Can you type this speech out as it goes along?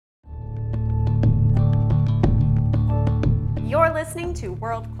You're listening to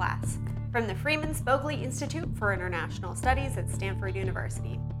World Class from the Freeman Spogli Institute for International Studies at Stanford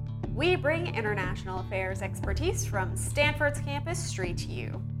University. We bring international affairs expertise from Stanford's campus straight to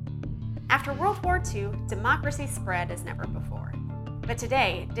you. After World War II, democracy spread as never before. But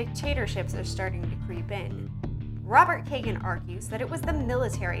today, dictatorships are starting to creep in. Robert Kagan argues that it was the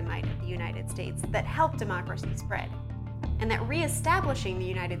military might of the United States that helped democracy spread, and that re-establishing the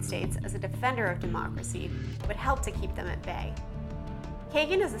United States as a defender of democracy would help to keep them at bay.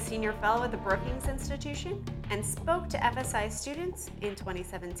 Kagan is a senior fellow at the Brookings Institution and spoke to FSI students in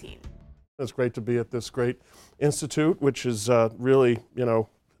 2017. It's great to be at this great institute, which is really,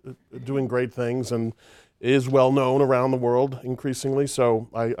 doing great things and is well known around the world increasingly, so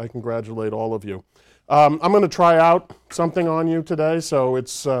I congratulate all of you. I'm going to try out something on you today, so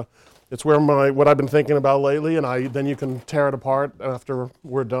it's where what I've been thinking about lately, and then you can tear it apart after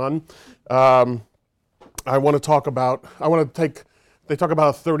we're done. They talk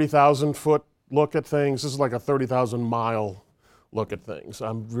about a 30,000-foot look at things. This is like a 30,000-mile look at things.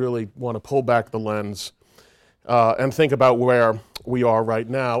 I really want to pull back the lens and think about where we are right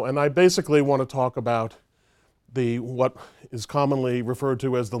now. And I basically want to talk about what is commonly referred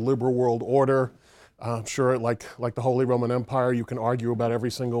to as the liberal world order. I'm sure, like the Holy Roman Empire, you can argue about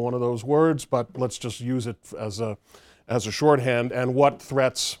every single one of those words, but let's just use it as a shorthand, and what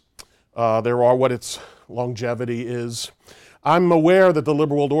threats there are, what its longevity is. I'm aware that the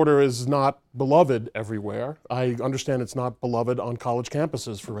liberal world order is not beloved everywhere. I understand it's not beloved on college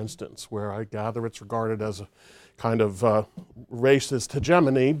campuses, for instance, where I gather it's regarded as a kind of racist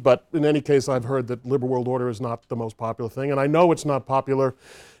hegemony, but in any case, I've heard that liberal world order is not the most popular thing, and I know it's not popular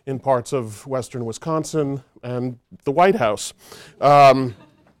in parts of western Wisconsin and the White House. And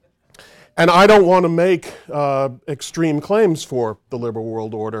I don't want to make extreme claims for the liberal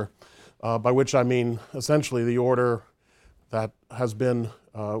world order, by which I mean essentially the order that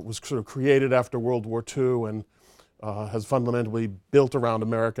was sort of created after World War II and has fundamentally built around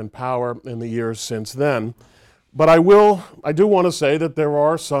American power in the years since then. But I do want to say that there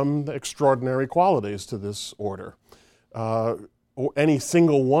are some extraordinary qualities to this order, any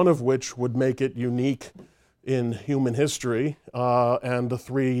single one of which would make it unique in human history, and the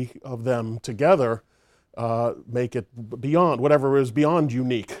three of them together make it beyond, whatever is beyond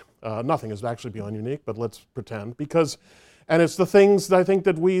unique. Nothing is actually beyond unique, but let's pretend, and it's the things that I think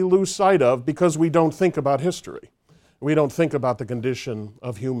that we lose sight of because we don't think about history. We don't think about the condition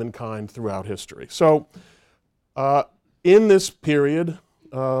of humankind throughout history. So in this period,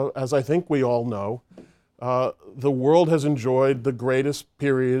 as I think we all know, the world has enjoyed the greatest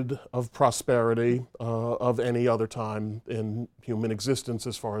period of prosperity of any other time in human existence,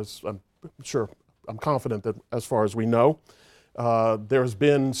 as far as I'm confident that as far as we know. There's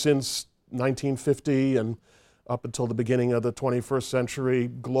been, since 1950 and up until the beginning of the 21st century,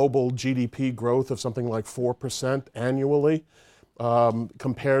 global GDP growth of something like 4% annually.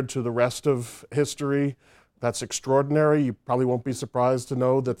 Compared to the rest of history, that's extraordinary. You probably won't be surprised to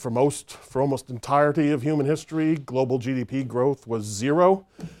know that for almost entirety of human history, global GDP growth was zero.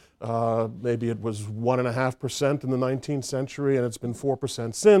 Maybe it was 1.5% in the 19th century, and it's been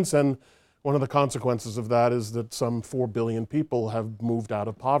 4% since. And one of the consequences of that is that some 4 billion people have moved out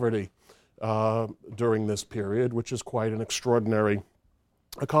of poverty during this period, which is quite an extraordinary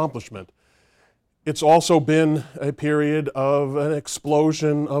accomplishment. It's also been a period of an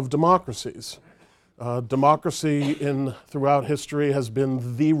explosion of democracies. Democracy throughout history has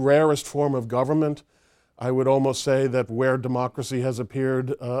been the rarest form of government. I would almost say that where democracy has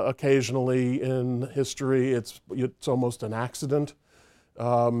appeared occasionally in history, it's almost an accident.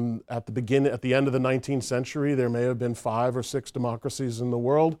 At the end of the 19th century, there may have been 5 or 6 democracies in the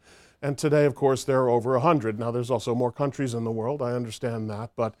world, and today, of course, there are over 100. Now, there's also more countries in the world, I understand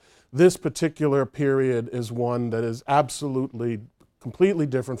that, but this particular period is one that is completely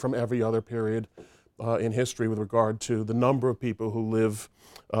different from every other period in history with regard to the number of people who live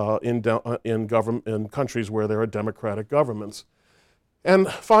in countries where there are democratic governments. And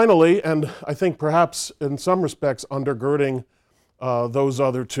finally, and I think perhaps in some respects undergirding those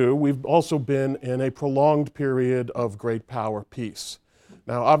other two, we've also been in a prolonged period of great power peace.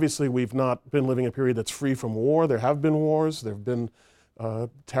 Now, obviously, we've not been living a period that's free from war. There have been wars. There have been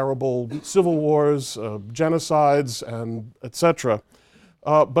terrible civil wars, genocides, and etc.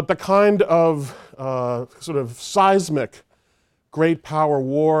 But the kind of sort of seismic great power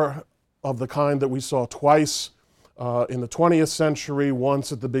war of the kind that we saw twice in the 20th century,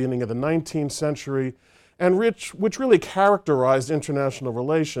 once at the beginning of the 19th century, and which really characterized international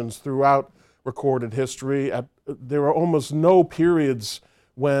relations throughout recorded history. There are almost no periods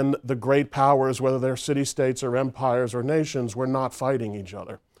when the great powers, whether they're city-states or empires or nations, were not fighting each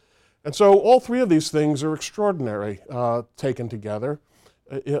other. And so all three of these things are extraordinary taken together.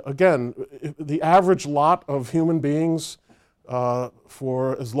 Again, the average lot of human beings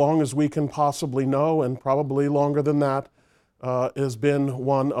for as long as we can possibly know, and probably longer than that, has been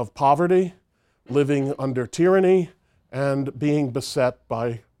one of poverty, living under tyranny, and being beset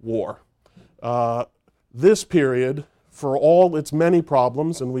by war. This period, for all its many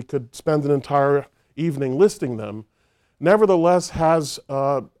problems, and we could spend an entire evening listing them, nevertheless has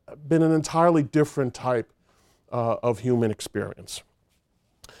been an entirely different type of human experience.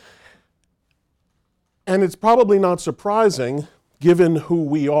 And it's probably not surprising, given who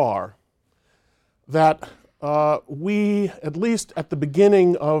we are, that we, at least at the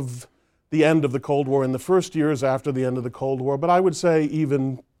beginning of the end of the Cold War, in the first years after the end of the Cold War, but I would say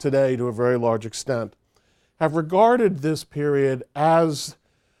even today to a very large extent, have regarded this period as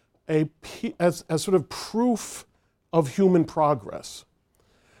sort of proof of human progress,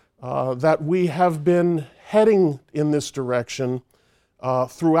 that we have been heading in this direction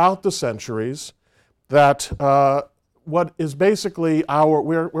throughout the centuries, that what is basically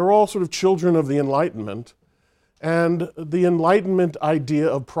we're all sort of children of the Enlightenment, and the Enlightenment idea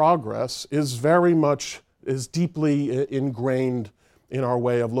of progress is deeply ingrained in our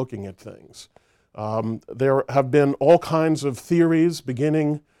way of looking at things. There have been all kinds of theories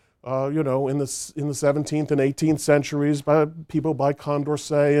beginning, in the 17th and 18th centuries by people like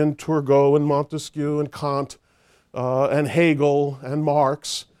Condorcet and Turgot and Montesquieu and Kant and Hegel and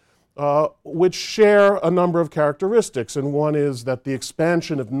Marx, which share a number of characteristics. And one is that the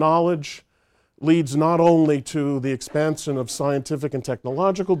expansion of knowledge leads not only to the expansion of scientific and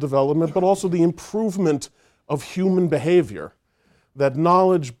technological development, but also the improvement of human behavior. That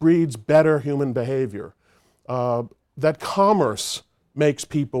knowledge breeds better human behavior. That commerce makes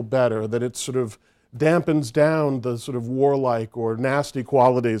people better, that it sort of dampens down the sort of warlike or nasty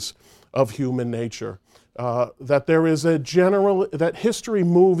qualities of human nature. That there is that history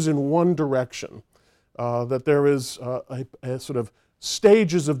moves in one direction, that there is a sort of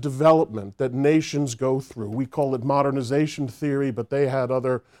stages of development that nations go through. We call it modernization theory, but they had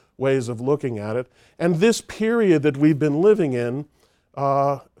other ways of looking at it. And this period that we've been living in,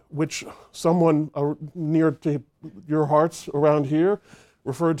 which someone near to your hearts around here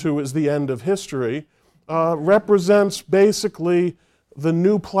referred to as the end of history, represents basically the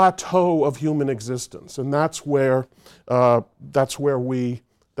new plateau of human existence, and that's where we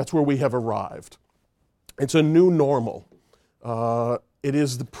have arrived. It's a new normal. It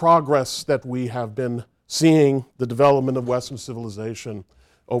is the progress that we have been seeing, the development of Western civilization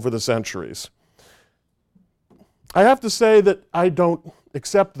over the centuries. I have to say that I don't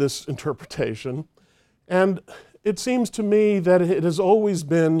accept this interpretation, and it seems to me that it has always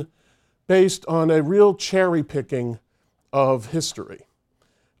been based on a real cherry picking of history,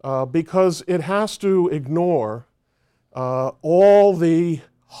 because it has to ignore all the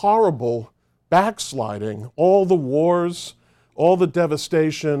horrible backsliding, all the wars, all the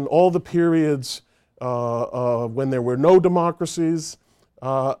devastation, all the periods when there were no democracies,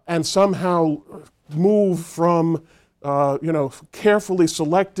 and somehow move from carefully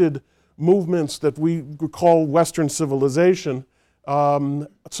selected movements that we call Western civilization,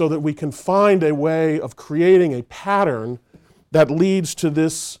 so that we can find a way of creating a pattern that leads to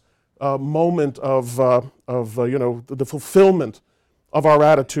this moment of the fulfillment of our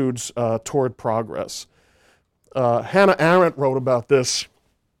attitudes toward progress. Hannah Arendt wrote about this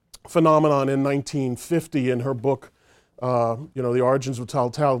phenomenon in 1950 in her book, The Origins of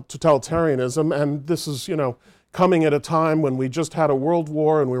Totalitarianism, and this is, coming at a time when we just had a world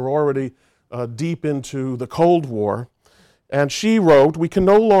war and we were already deep into the Cold War. And she wrote, "We can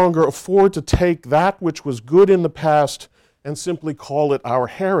no longer afford to take that which was good in the past and simply call it our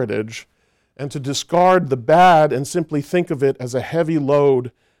heritage, and to discard the bad and simply think of it as a heavy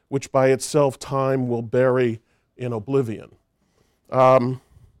load which by itself time will bury in oblivion." Well,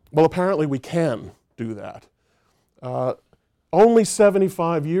 apparently we can do that. Only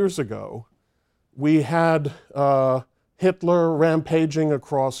 75 years ago, we had Hitler rampaging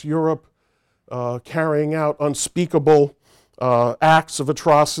across Europe, carrying out unspeakable acts of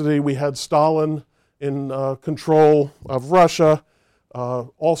atrocity. We had Stalin in control of Russia,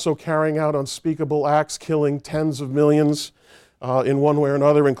 also carrying out unspeakable acts, killing tens of millions in one way or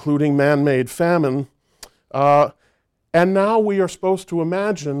another, including man-made famine. And now we are supposed to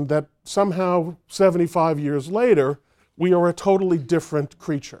imagine that somehow 75 years later, we are a totally different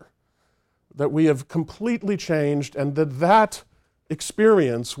creature, that we have completely changed, and that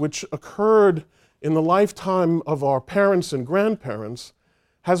experience, which occurred in the lifetime of our parents and grandparents,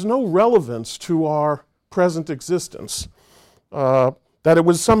 has no relevance to our present existence, that it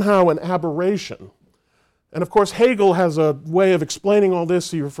was somehow an aberration. And of course, Hegel has a way of explaining all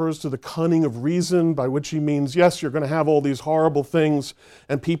this. He refers to the cunning of reason, by which he means, yes, you're going to have all these horrible things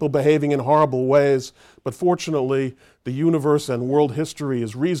and people behaving in horrible ways, but fortunately, the universe and world history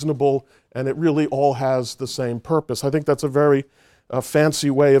is reasonable, and it really all has the same purpose. I think that's a very fancy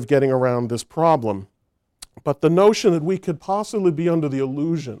way of getting around this problem. But the notion that we could possibly be under the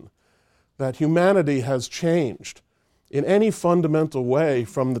illusion that humanity has changed in any fundamental way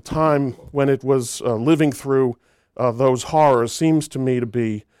from the time when it was living through those horrors seems to me to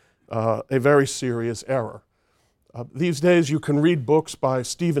be a very serious error. These days you can read books by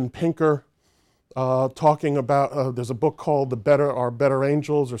Steven Pinker talking about, there's a book called Our Better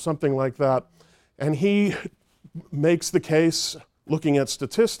Angels or something like that, and he makes the case, looking at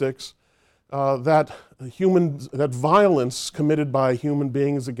statistics, that violence committed by human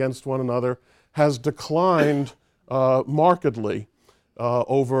beings against one another has declined markedly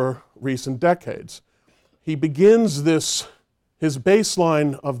over recent decades. He begins his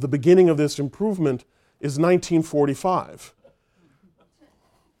baseline of the beginning of this improvement is 1945.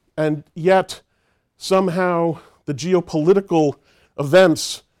 And yet, somehow, the geopolitical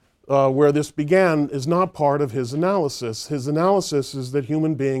events where this began is not part of his analysis. His analysis is that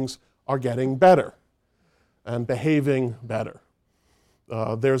human beings are getting better and behaving better.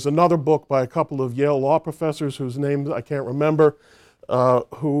 There's another book by a couple of Yale law professors whose names I can't remember,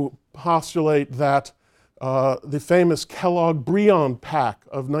 who postulate that the famous Kellogg-Briand Pact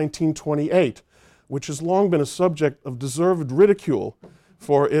of 1928, which has long been a subject of deserved ridicule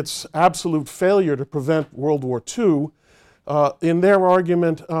for its absolute failure to prevent World War II, in their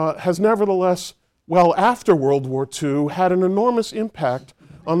argument, has nevertheless, well after World War II, had an enormous impact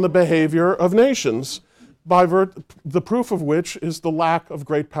on the behavior of nations, the proof of which is the lack of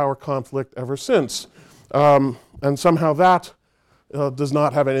great power conflict ever since. And somehow that does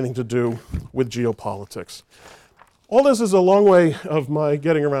not have anything to do with geopolitics. All this is a long way of my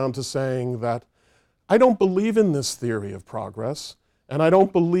getting around to saying that I don't believe in this theory of progress, and I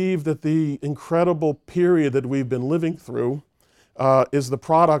don't believe that the incredible period that we've been living through is the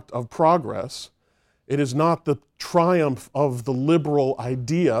product of progress. It is not the triumph of the liberal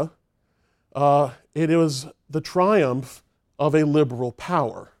idea. It is the triumph of a liberal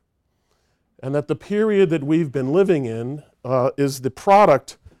power. And that the period that we've been living in is the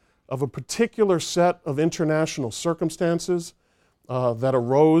product of a particular set of international circumstances that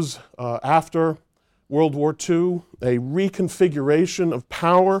arose after World War II, a reconfiguration of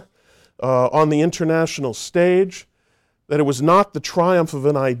power on the international stage, that it was not the triumph of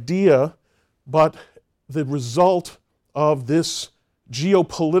an idea, but the result of this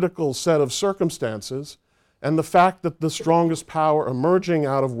geopolitical set of circumstances, and the fact that the strongest power emerging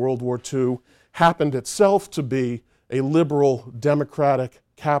out of World War II happened itself to be a liberal, democratic,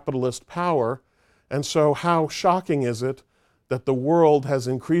 capitalist power. And so how shocking is it that the world has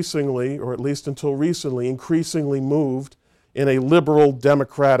increasingly, or at least until recently, increasingly moved in a liberal,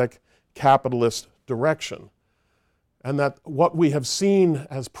 democratic, capitalist direction? And that what we have seen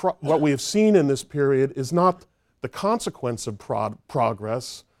in this period is not the consequence of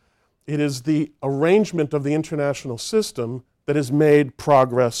progress. It is the arrangement of the international system that has made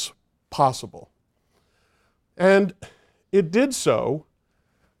progress possible. And it did so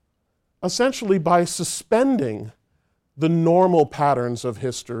essentially by suspending the normal patterns of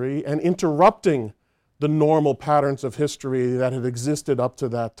history and interrupting the normal patterns of history that had existed up to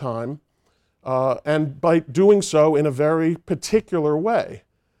that time, and by doing so in a very particular way,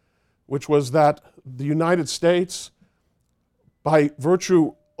 which was that the United States, by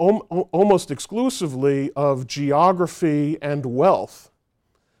virtue almost exclusively of geography and wealth,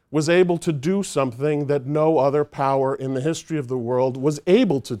 was able to do something that no other power in the history of the world was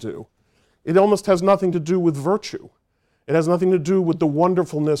able to do. It almost has nothing to do with virtue. It has nothing to do with the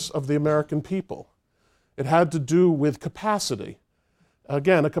wonderfulness of the American people. It had to do with capacity.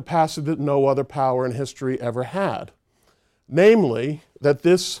 Again, a capacity that no other power in history ever had. Namely, that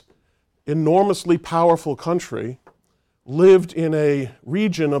this enormously powerful country lived in a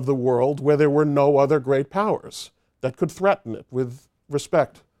region of the world where there were no other great powers that could threaten it, with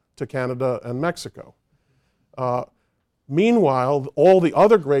respect to Canada and Mexico. Meanwhile, all the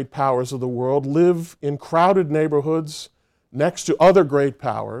other great powers of the world live in crowded neighborhoods next to other great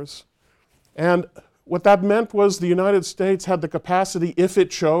powers. And what that meant was the United States had the capacity, if it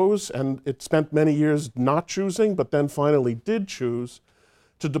chose, and it spent many years not choosing, but then finally did choose,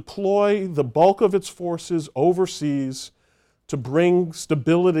 to deploy the bulk of its forces overseas to bring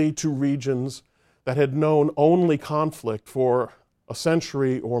stability to regions that had known only conflict for a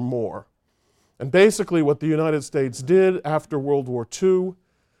century or more. And basically what the United States did after World War II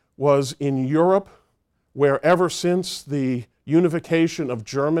was in Europe, where ever since the unification of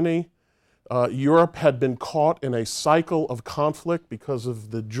Germany, Europe had been caught in a cycle of conflict because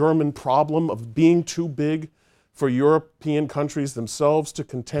of the German problem of being too big for European countries themselves to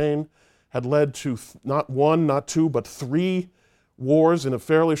contain, had led to not one, not two, but three wars in a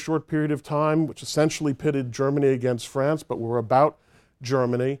fairly short period of time, which essentially pitted Germany against France, but were about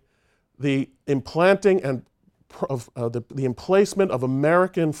Germany. The implanting and the emplacement of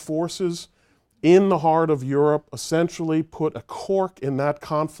American forces in the heart of Europe essentially put a cork in that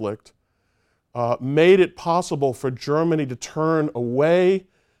conflict, made it possible for Germany to turn away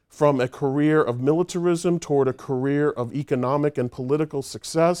from a career of militarism toward a career of economic and political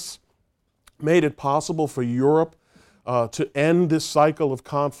success, made it possible for Europe to end this cycle of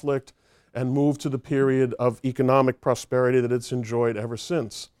conflict and move to the period of economic prosperity that it's enjoyed ever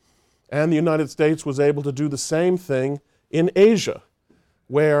since. And the United States was able to do the same thing in Asia,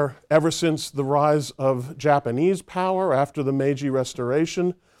 where ever since the rise of Japanese power after the Meiji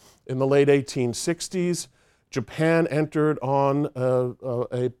Restoration in the late 1860s, Japan entered on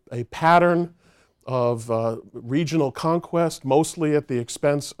a pattern of regional conquest, mostly at the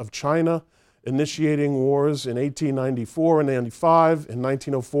expense of China, initiating wars in 1894 and 95, in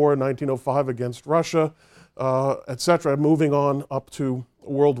 1904 and 1905 against Russia, etc., moving on up to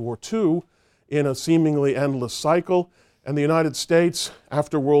World War II in a seemingly endless cycle. And the United States,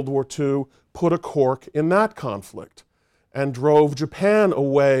 after World War II, put a cork in that conflict and drove Japan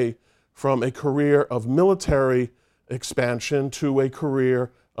away from a career of military expansion to a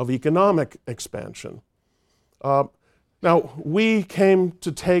career of economic expansion. Now, we came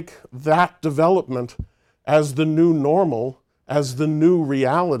to take that development as the new normal, as the new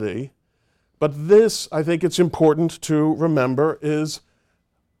reality, but this, I think it's important to remember, is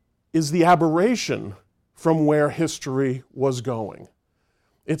the aberration from where history was going.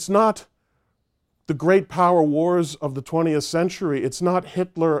 It's not the great power wars of the 20th century. It's not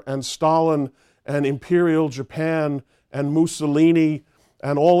Hitler and Stalin and Imperial Japan and Mussolini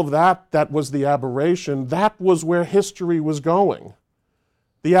and all of that that was the aberration. That was where history was going.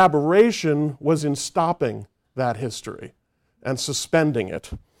 The aberration was in stopping that history and suspending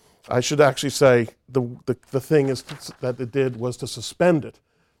it. I should actually say the thing is that it did was to suspend it,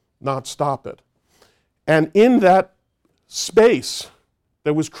 not stop it. And in that space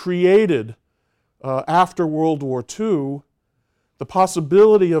that was created after World War II, the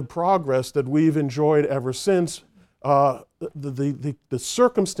possibility of progress that we've enjoyed ever since, the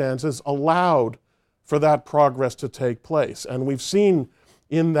circumstances allowed for that progress to take place. And we've seen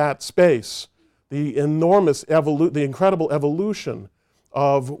in that space the incredible evolution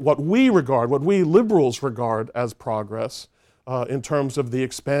of what we liberals regard as progress, in terms of the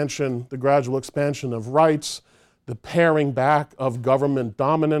expansion, the gradual expansion of rights, the paring back of government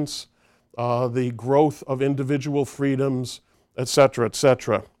dominance, the growth of individual freedoms, etc.,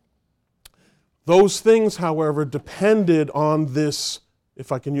 etc. Those things, however, depended on this,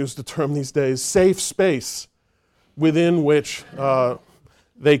 if I can use the term these days, safe space within which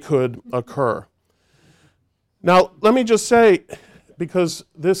they could occur. Now, let me just say, because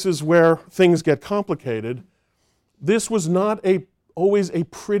this is where things get complicated, this was not always a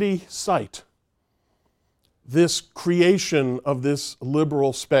pretty sight, this creation of this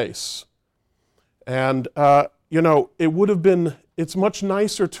liberal space. And, it's much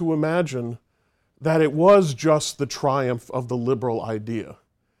nicer to imagine that it was just the triumph of the liberal idea.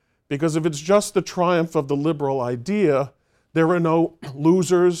 Because if it's just the triumph of the liberal idea, there are no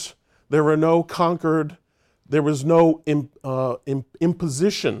losers, there are no conquered, there was no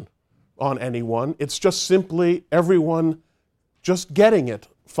imposition on anyone. It's just simply everyone just getting it,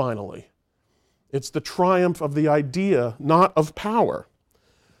 finally. It's the triumph of the idea, not of power.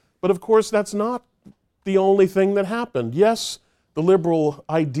 But of course, that's not the only thing that happened. Yes, the liberal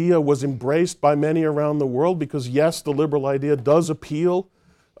idea was embraced by many around the world because, yes, the liberal idea does appeal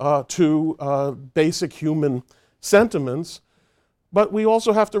to basic human sentiments. But we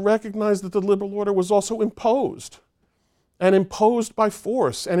also have to recognize that the liberal order was also imposed, and imposed by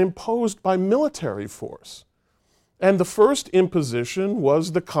force, and imposed by military force. And the first imposition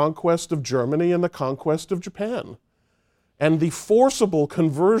was the conquest of Germany and the conquest of Japan, and the forcible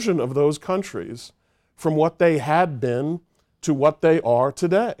conversion of those countries from what they had been to what they are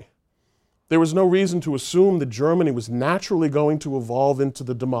today. There was no reason to assume that Germany was naturally going to evolve into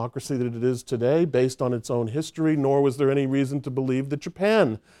the democracy that it is today based on its own history, nor was there any reason to believe that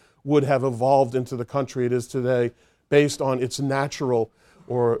Japan would have evolved into the country it is today based on its natural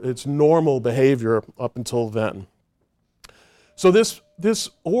or its normal behavior up until then. So this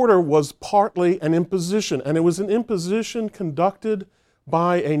order was partly an imposition, and it was an imposition conducted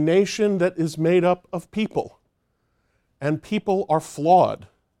by a nation that is made up of people. And people are flawed,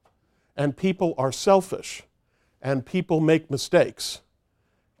 and people are selfish, and people make mistakes.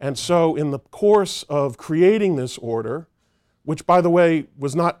 And so in the course of creating this order, which, by the way,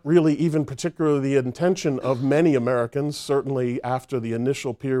 was not really even particularly the intention of many Americans, certainly after the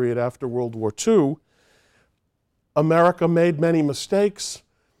initial period after World War II, America made many mistakes,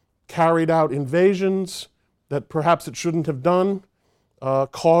 carried out invasions that perhaps it shouldn't have done,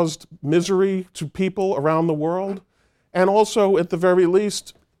 caused misery to people around the world, and also, at the very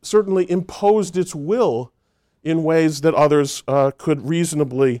least, certainly imposed its will in ways that others could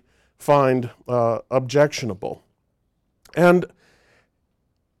reasonably find objectionable. And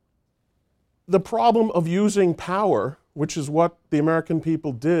the problem of using power, which is what the American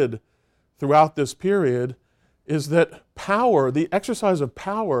people did throughout this period, is that power, the exercise of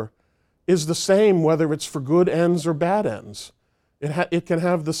power, is the same whether it's for good ends or bad ends. It can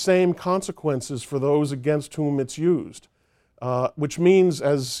have the same consequences for those against whom it's used, which means,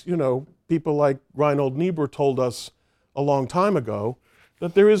 as you know, people like Reinhold Niebuhr told us a long time ago,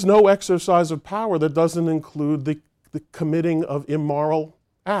 that there is no exercise of power that doesn't include the committing of immoral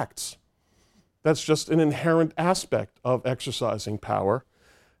acts. That's just an inherent aspect of exercising power,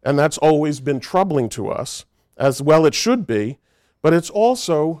 and that's always been troubling to us, as well it should be, but it's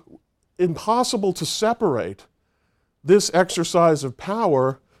also impossible to separate this exercise of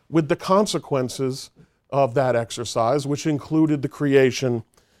power with the consequences of that exercise, which included the creation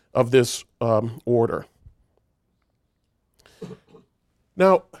of this order.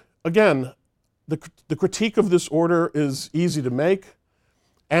 Now, again, the critique of this order is easy to make,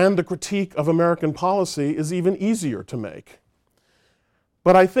 and the critique of American policy is even easier to make.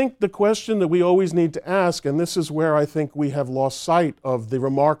 But I think the question that we always need to ask, and this is where I think we have lost sight of the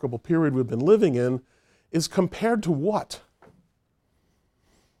remarkable period we've been living in, is compared to what?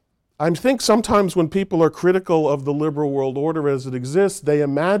 I think sometimes when people are critical of the liberal world order as it exists, they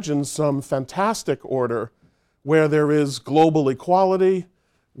imagine some fantastic order where there is global equality,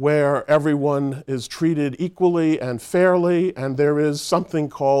 where everyone is treated equally and fairly, and there is something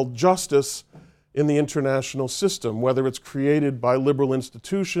called justice in the international system, whether it's created by liberal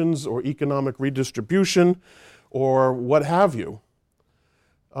institutions or economic redistribution or what have you.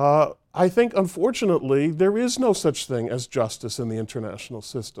 I think, unfortunately, there is no such thing as justice in the international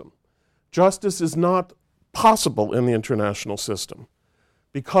system. Justice is not possible in the international system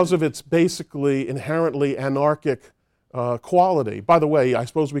because of its basically inherently anarchic quality. By the way, I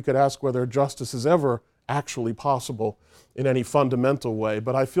suppose we could ask whether justice is ever actually possible in any fundamental way,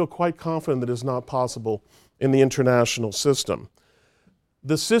 but I feel quite confident that it is not possible in the international system.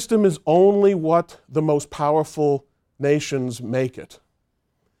 The system is only what the most powerful nations make it.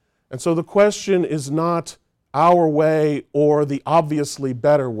 And so the question is not our way or the obviously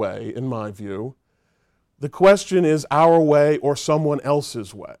better way, in my view. The question is our way or someone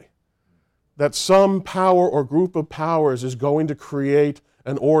else's way. That some power or group of powers is going to create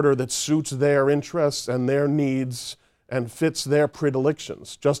an order that suits their interests and their needs and fits their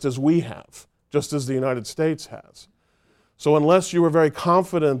predilections, just as we have, just as the United States has. So unless you are very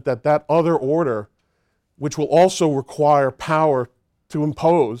confident that that other order, which will also require power to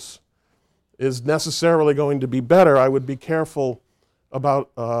impose, is necessarily going to be better, I would be careful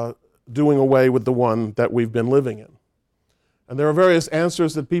about doing away with the one that we've been living in. And there are various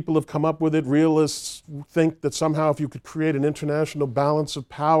answers that people have come up with it. Realists think that somehow if you could create an international balance of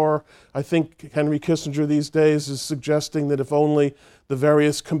power, I think Henry Kissinger these days is suggesting that if only the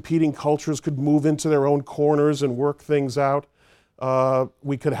various competing cultures could move into their own corners and work things out,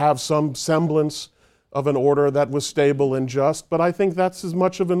 we could have some semblance of an order that was stable and just. But I think that's as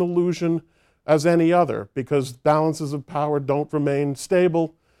much of an illusion as any other, because balances of power don't remain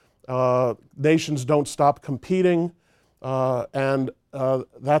stable, nations don't stop competing, and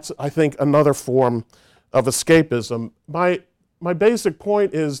that's, I think, another form of escapism. My basic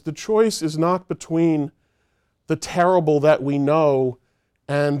point is the choice is not between the terrible that we know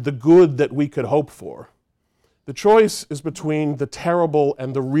and the good that we could hope for. The choice is between the terrible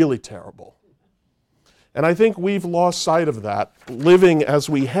and the really terrible. And I think we've lost sight of that, living as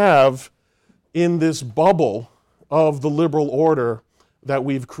we have in this bubble of the liberal order that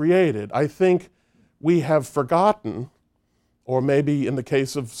we've created. I think we have forgotten, or maybe in the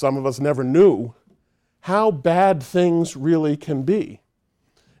case of some of us never knew, how bad things really can be.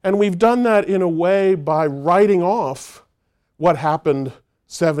 And we've done that in a way by writing off what happened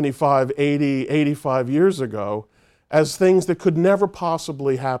 75, 80, 85 years ago as things that could never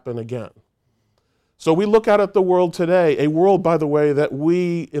possibly happen again. So we look out at the world today, a world, by the way, that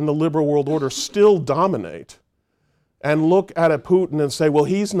we in the liberal world order still dominate, and look at a Putin and say, well,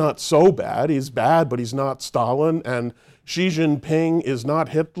 he's not so bad. He's bad, but he's not Stalin, and Xi Jinping is not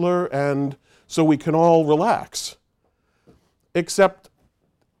Hitler, and so we can all relax. Except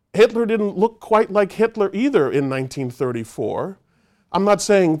Hitler didn't look quite like Hitler either in 1934. I'm not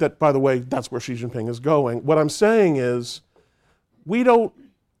saying that, by the way, that's where Xi Jinping is going. What I'm saying is we don't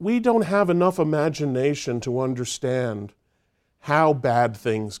have enough imagination to understand how bad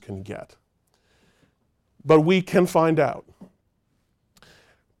things can get. But we can find out.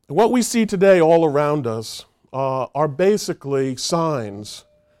 What we see today all around us are basically signs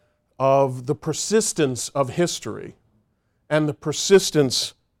of the persistence of history and the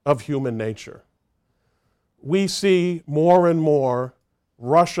persistence of human nature. We see more and more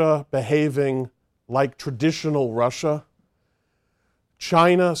Russia behaving like traditional Russia,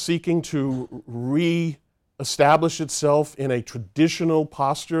 China seeking to re-establish itself in a traditional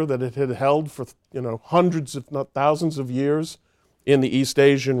posture that it had held for hundreds, if not thousands of years in the East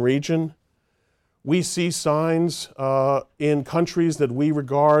Asian region. We see signs in countries that we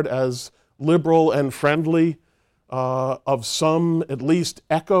regard as liberal and friendly of some, at least,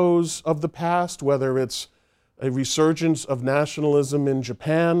 echoes of the past, whether it's a resurgence of nationalism in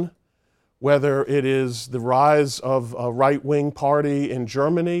Japan, whether it is the rise of a right-wing party in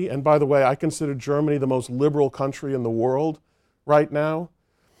Germany. And by the way, I consider Germany the most liberal country in the world right now.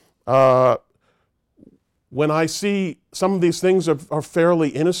 When I see some of these things are fairly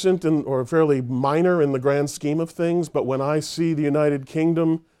innocent or fairly minor in the grand scheme of things, but when I see the United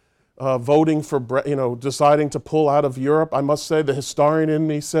Kingdom voting for, deciding to pull out of Europe, I must say the historian in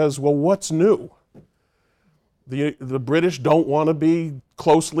me says, well, what's new? The British don't want to be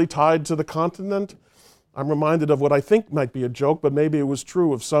closely tied to the continent. I'm reminded of what I think might be a joke, but maybe it was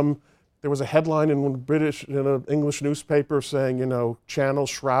true there was a headline in an English newspaper saying, channel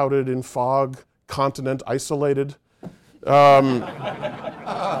shrouded in fog, continent isolated. There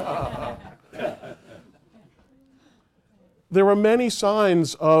are many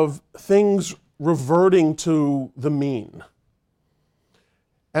signs of things reverting to the mean.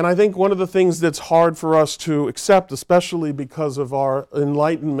 And I think one of the things that's hard for us to accept, especially because of our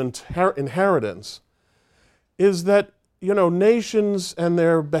Enlightenment inheritance, is that, nations and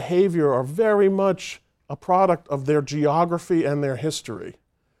their behavior are very much a product of their geography and their history.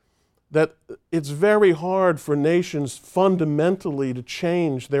 That it's very hard for nations fundamentally to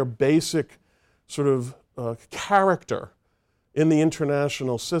change their basic sort of character in the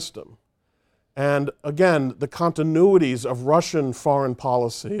international system. And again, the continuities of Russian foreign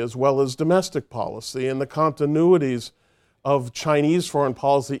policy as well as domestic policy, and the continuities of Chinese foreign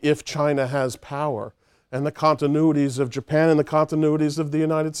policy if China has power, and the continuities of Japan and the continuities of the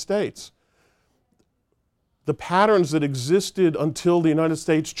United States. The patterns that existed until the United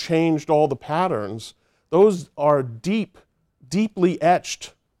States changed all the patterns, those are deeply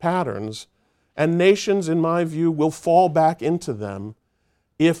etched patterns, and nations, in my view, will fall back into them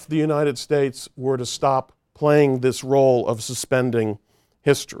if the United States were to stop playing this role of suspending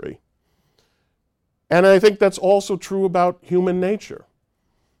history. And I think that's also true about human nature.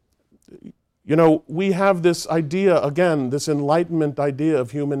 We have this idea, again, this Enlightenment idea of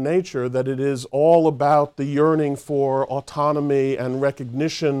human nature, that it is all about the yearning for autonomy and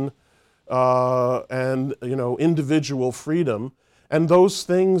recognition and individual freedom. And those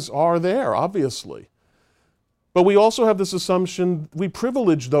things are there, obviously. But we also have this assumption we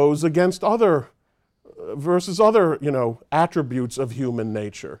privilege those against other attributes of human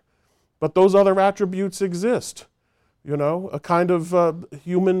nature. But those other attributes exist. A kind of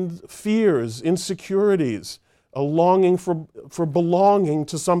human fears, insecurities, a longing for belonging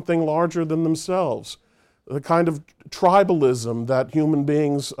to something larger than themselves, the kind of tribalism that human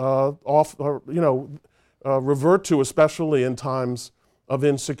beings revert to, especially in times of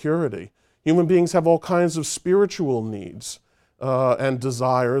insecurity. Human beings have all kinds of spiritual needs and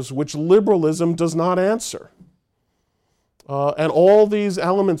desires which liberalism does not answer. And all these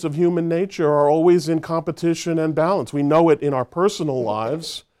elements of human nature are always in competition and balance. We know it in our personal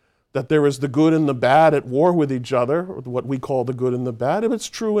lives, that there is the good and the bad at war with each other, or what we call the good and the bad, and it's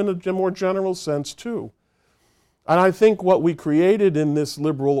true in a more general sense too. And I think what we created in this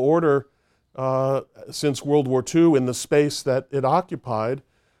liberal order since World War II in the space that it occupied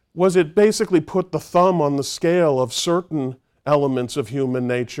was it basically put the thumb on the scale of certain elements of human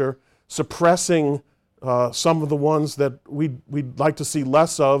nature, suppressing some of the ones that we'd like to see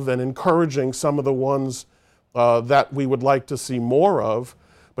less of and encouraging some of the ones that we would like to see more of.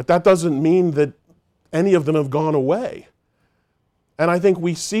 But that doesn't mean that any of them have gone away. And I think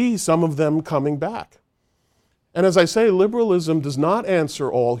we see some of them coming back. And as I say, liberalism does not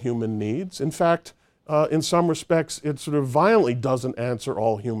answer all human needs. In fact, in some respects, it sort of violently doesn't answer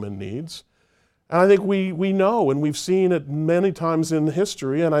all human needs. And I think we know, and we've seen it many times in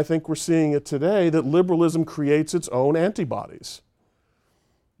history, and I think we're seeing it today, that liberalism creates its own antibodies.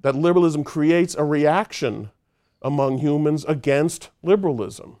 That liberalism creates a reaction among humans against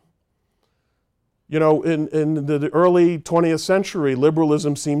liberalism. You know, in the early 20th century,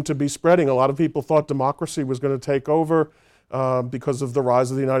 liberalism seemed to be spreading. A lot of people thought democracy was going to take over because of the rise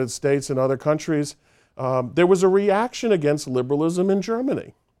of the United States and other countries. There was a reaction against liberalism in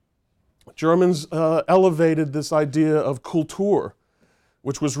Germany. Germans elevated this idea of Kultur,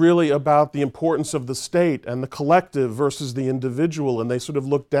 which was really about the importance of the state and the collective versus the individual, and they sort of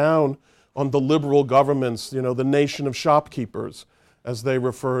looked down on the liberal governments, you know, the nation of shopkeepers, as they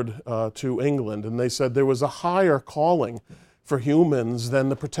referred to England. And they said there was a higher calling for humans than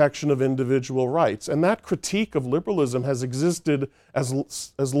the protection of individual rights. And that critique of liberalism has existed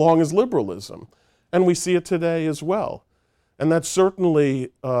as long as liberalism. And we see it today as well. And that's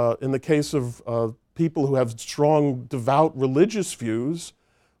certainly, in the case of people who have strong, devout religious views,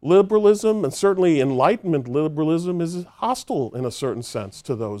 liberalism, and certainly Enlightenment liberalism, is hostile in a certain sense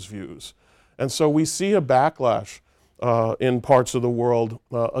to those views. And so we see a backlash in parts of the world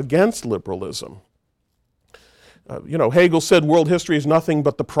against liberalism. You know, Hegel said world history is nothing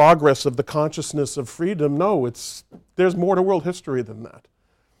but the progress of the consciousness of freedom. No, there's more to world history than that.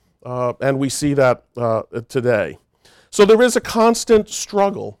 And we see that today. So there is a constant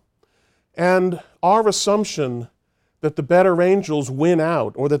struggle. And our assumption that the better angels win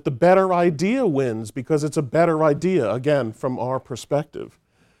out, or that the better idea wins because it's a better idea, again, from our perspective,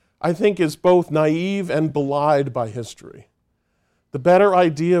 I think is both naive and belied by history. The better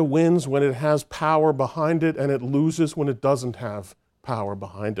idea wins when it has power behind it, and it loses when it doesn't have power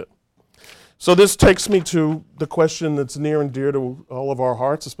behind it. So this takes me to the question that's near and dear to all of our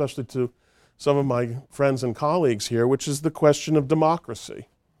hearts, especially to some of my friends and colleagues here, which is the question of democracy.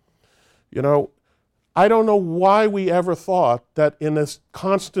 You know, I don't know why we ever thought that in this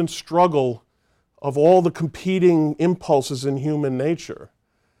constant struggle of all the competing impulses in human nature,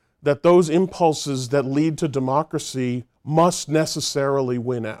 that those impulses that lead to democracy must necessarily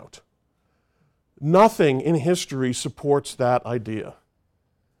win out. Nothing in history supports that idea.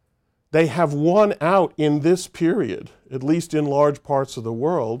 They have won out in this period, at least in large parts of the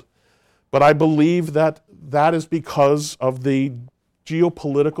world, but I believe that that is because of the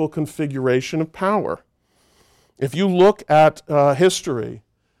geopolitical configuration of power. If you look at history,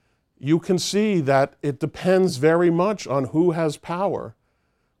 you can see that it depends very much on who has power,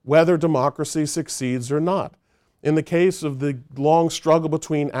 whether democracy succeeds or not. In the case of the long struggle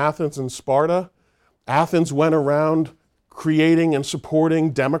between Athens and Sparta, Athens went around creating and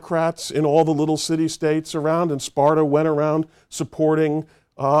supporting democrats in all the little city-states around, and Sparta went around supporting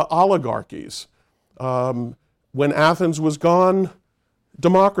oligarchies. When Athens was gone,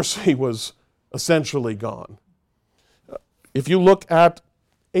 democracy was essentially gone. If you look at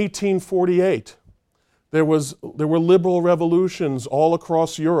 1848, there were liberal revolutions all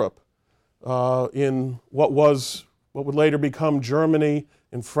across Europe in what would later become Germany,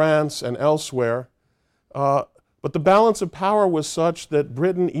 in France, and elsewhere. But the balance of power was such that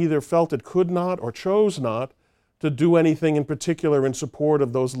Britain either felt it could not or chose not to do anything in particular in support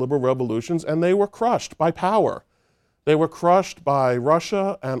of those liberal revolutions, and they were crushed by power. They were crushed by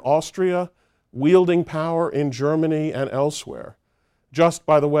Russia and Austria wielding power in Germany and elsewhere. Just,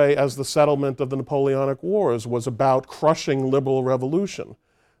 by the way, as the settlement of the Napoleonic Wars was about crushing liberal revolution.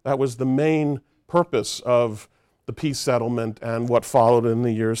 That was the main purpose of the peace settlement and what followed in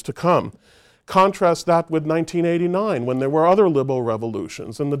the years to come. Contrast that with 1989, when there were other liberal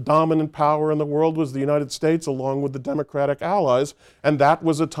revolutions, and the dominant power in the world was the United States along with the Democratic allies, and that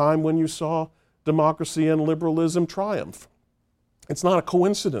was a time when you saw democracy and liberalism triumph. It's not a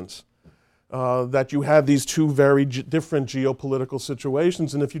coincidence that you had these two very different geopolitical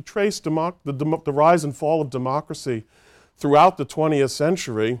situations, and if you trace the rise and fall of democracy throughout the 20th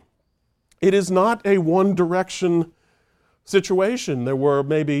century, it is not a one-direction situation. There were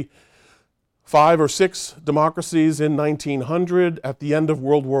maybe 5 or 6 democracies in 1900. At the end of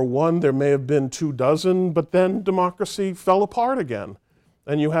World War I, there may have been 24, but then democracy fell apart again.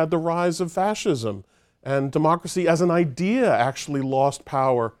 And you had the rise of fascism. And democracy as an idea actually lost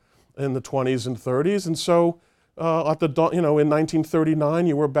power in the 20s and 30s. And so in 1939,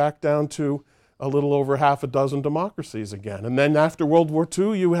 you were back down to a little over half a dozen democracies again. And then after World War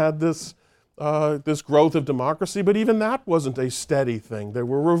II, you had this growth of democracy, but even that wasn't a steady thing. There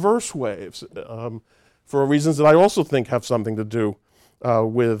were reverse waves. for reasons that I also think have something to do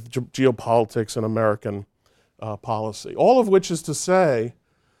with geopolitics and American policy. All of which is to say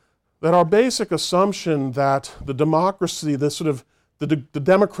that our basic assumption that the democracy, the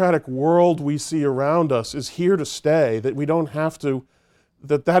democratic world we see around us is here to stay, that we don't have to,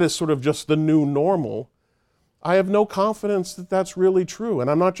 that is sort of just the new normal, I have no confidence that that's really true.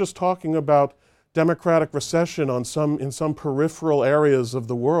 And I'm not just talking about democratic recession in some peripheral areas of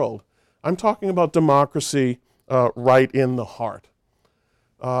the world. I'm talking about democracy right in the heart.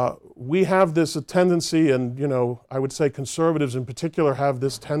 We have this tendency, and I would say conservatives in particular have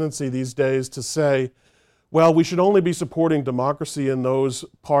this tendency these days to say, well, we should only be supporting democracy in those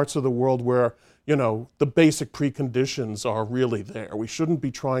parts of the world where, the basic preconditions are really there. We shouldn't be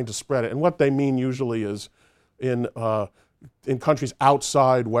trying to spread it. And what they mean usually is in countries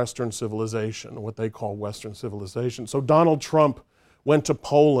outside Western civilization, what they call Western civilization. So Donald Trump went to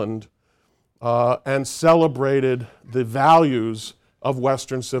Poland and celebrated the values of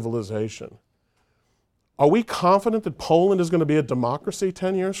Western civilization. Are we confident that Poland is going to be a democracy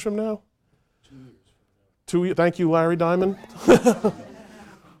 10 years from now? 2 years. Thank you, Larry Diamond.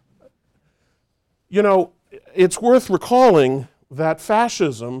 It's worth recalling that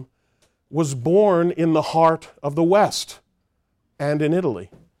fascism was born in the heart of the West and in Italy.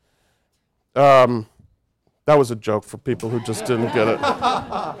 That was a joke for people who just didn't get it.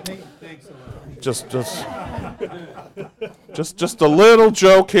 Just a little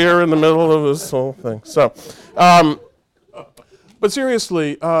joke here in the middle of this whole thing. So, but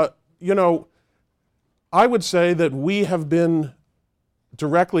seriously, I would say that we have been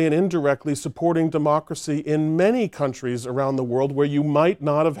directly and indirectly supporting democracy in many countries around the world where you might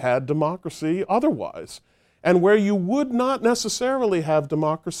not have had democracy otherwise, and where you would not necessarily have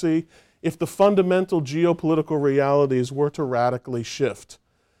democracy if the fundamental geopolitical realities were to radically shift.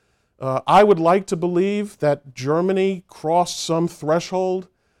 I would like to believe that Germany crossed some threshold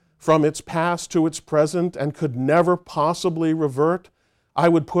from its past to its present and could never possibly revert. I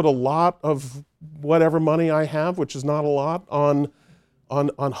would put a lot of whatever money I have, which is not a lot, on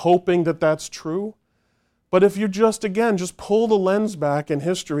hoping that that's true. But if you just pull the lens back in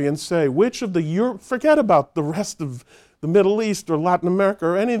history and say, which of forget about the rest of the Middle East or Latin America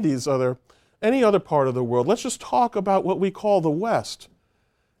or any other part of the world. Let's just talk about what we call the West.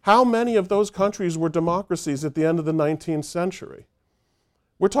 How many of those countries were democracies at the end of the 19th century?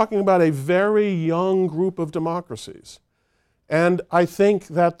 We're talking about a very young group of democracies. And I think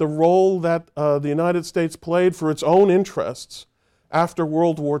that the role that the United States played for its own interests after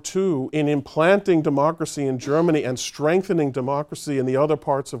World War II in implanting democracy in Germany and strengthening democracy in the other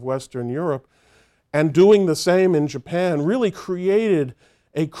parts of Western Europe, and doing the same in Japan, really created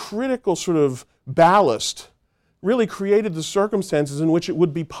a critical sort of ballast, really created the circumstances in which it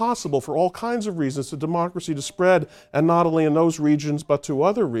would be possible for all kinds of reasons for democracy to spread, and not only in those regions but to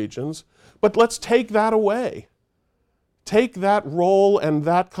other regions. But let's take that away. Take that role and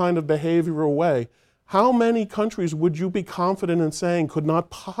that kind of behavior away. How many countries would you be confident in saying could not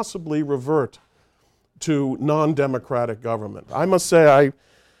possibly revert to non-democratic government? I must say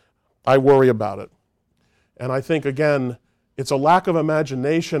I worry about it. And I think, again, it's a lack of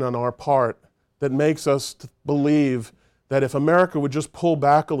imagination on our part that makes us believe that if America would just pull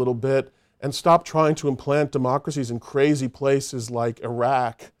back a little bit and stop trying to implant democracies in crazy places like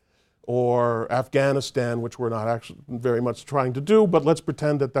Iraq or Afghanistan, which we're not actually very much trying to do, but let's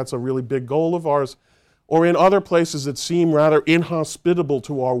pretend that that's a really big goal of ours, or in other places that seem rather inhospitable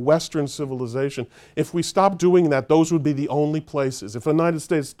to our Western civilization. If we stop doing that, those would be the only places. If the United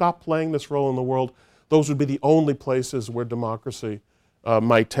States stopped playing this role in the world, those would be the only places where democracy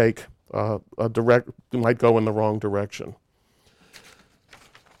might go in the wrong direction.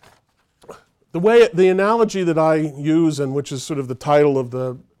 The analogy that I use, and which is sort of the title of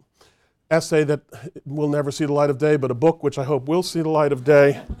the essay that will never see the light of day, but a book which I hope will see the light of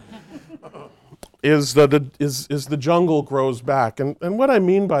day, is the jungle grows back. And what I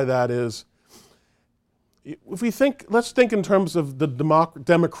mean by that is, let's think in terms of the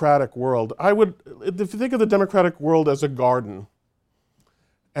democratic world. If you think of the democratic world as a garden,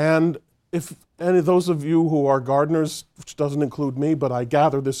 and if any of those of you who are gardeners, which doesn't include me, but I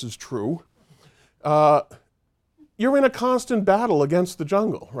gather this is true, you're in a constant battle against the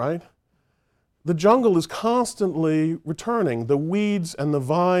jungle, right? The jungle is constantly returning. The weeds and the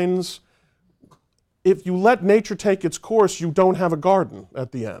vines. If you let nature take its course, you don't have a garden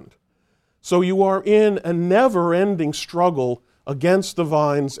at the end. So you are in a never-ending struggle against the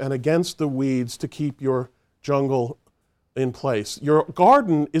vines and against the weeds to keep your jungle in place. Your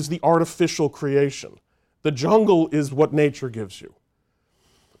garden is the artificial creation. The jungle is what nature gives you.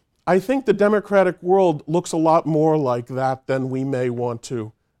 I think the democratic world looks a lot more like that than we may want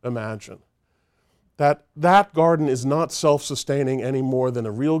to imagine. That garden is not self-sustaining any more than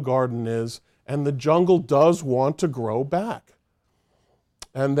a real garden is, and the jungle does want to grow back.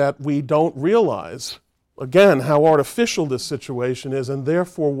 And that we don't realize, again, how artificial this situation is, and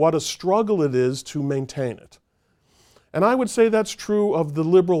therefore what a struggle it is to maintain it. And I would say that's true of the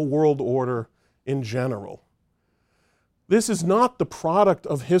liberal world order in general. This is not the product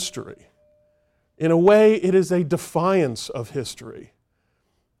of history. In a way, it is a defiance of history.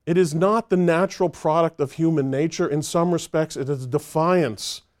 It is not the natural product of human nature. In some respects, it is a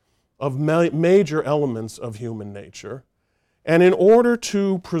defiance of major elements of human nature. And in order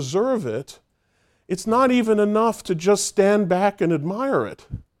to preserve it, it's not even enough to just stand back and admire it.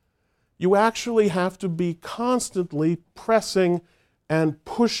 You actually have to be constantly pressing and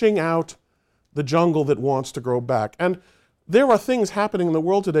pushing out the jungle that wants to grow back. And there are things happening in the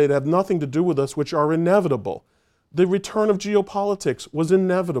world today that have nothing to do with us, which are inevitable. The return of geopolitics was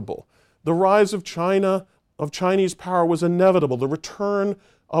inevitable. The rise of China, of Chinese power, was inevitable. The return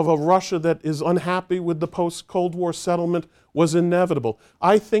of a Russia that is unhappy with the post-Cold War settlement was inevitable.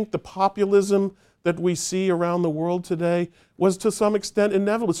 I think the populism that we see around the world today was to some extent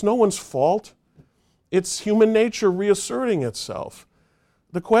inevitable. It's no one's fault. It's human nature reasserting itself.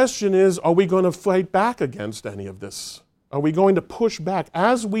 The question is, are we going to fight back against any of this? Are we going to push back,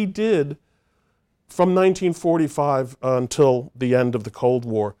 as we did from 1945 until the end of the Cold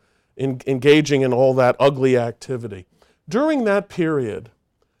War, engaging in all that ugly activity? During that period,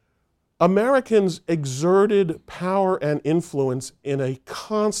 Americans exerted power and influence in a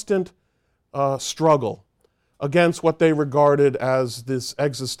constant struggle against what they regarded as this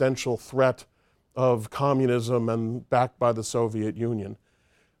existential threat of communism and backed by the Soviet Union.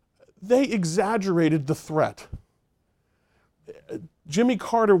 They exaggerated the threat. Jimmy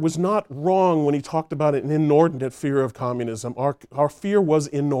Carter was not wrong when he talked about an inordinate fear of communism. Our fear was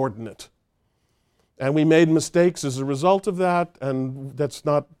inordinate. And we made mistakes as a result of that, and that's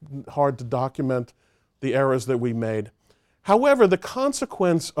not hard to document the errors that we made. However, the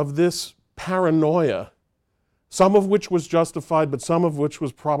consequence of this paranoia, some of which was justified, but some of which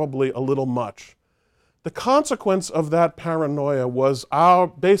was probably a little much, the consequence of that paranoia was our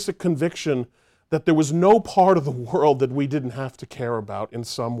basic conviction that there was no part of the world that we didn't have to care about in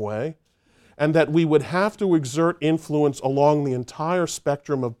some way, and that we would have to exert influence along the entire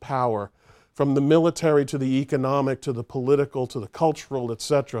spectrum of power, from the military to the economic to the political to the cultural,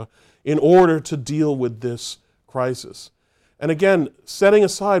 etc., in order to deal with this crisis. And again, setting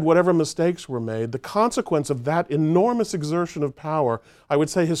aside whatever mistakes were made, the consequence of that enormous exertion of power, I would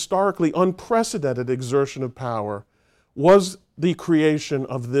say historically unprecedented exertion of power, was the creation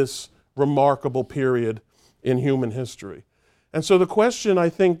of this remarkable period in human history. And so the question I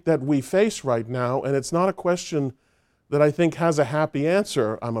think that we face right now, and it's not a question that I think has a happy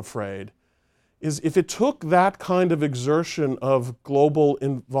answer, I'm afraid, is if it took that kind of exertion of global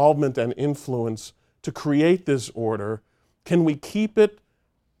involvement and influence to create this order, can we keep it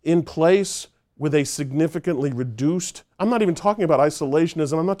in place with a significantly reduced, I'm not even talking about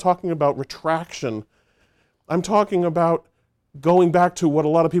isolationism, I'm not talking about retraction, I'm talking about going back to what a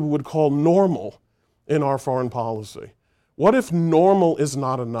lot of people would call normal in our foreign policy. What if normal is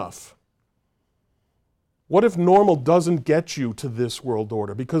not enough? What if normal doesn't get you to this world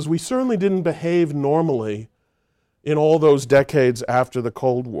order? Because we certainly didn't behave normally in all those decades after the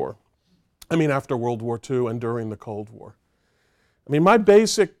Cold War. After World War II and during the Cold War. My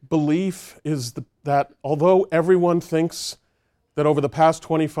basic belief is that although everyone thinks that over the past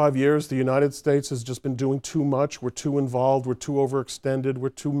 25 years, the United States has just been doing too much, we're too involved, we're too overextended, we're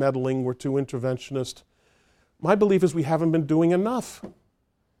too meddling, we're too interventionist, my belief is we haven't been doing enough.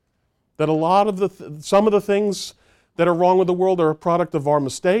 That a lot of some of the things that are wrong with the world are a product of our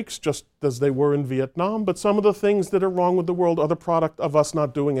mistakes, just as they were in Vietnam, but some of the things that are wrong with the world are the product of us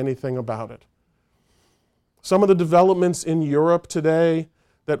not doing anything about it. Some of the developments in Europe today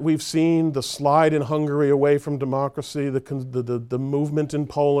that we've seen, the slide in Hungary away from democracy, the movement in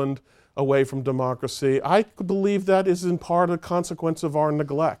Poland away from democracy, I believe that is in part a consequence of our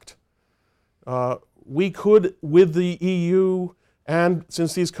neglect. We could, with the EU, and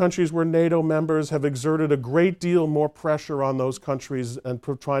since these countries were NATO members, have exerted a great deal more pressure on those countries and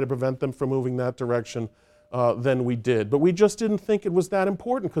try to prevent them from moving that direction than we did. But we just didn't think it was that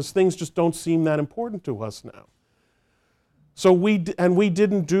important because things just don't seem that important to us now. So we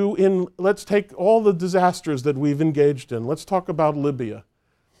didn't do let's take all the disasters that we've engaged in. Let's talk about Libya.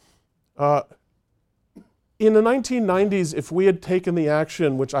 In the 1990s, if we had taken the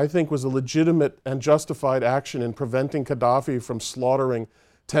action, which I think was a legitimate and justified action in preventing Gaddafi from slaughtering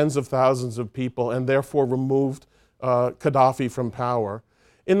tens of thousands of people and therefore removed Gaddafi from power.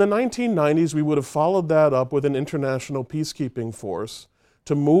 In the 1990s, we would have followed that up with an international peacekeeping force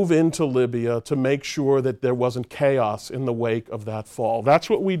to move into Libya to make sure that there wasn't chaos in the wake of that fall. That's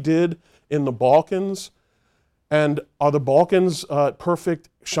what we did in the Balkans. And are the Balkans perfect,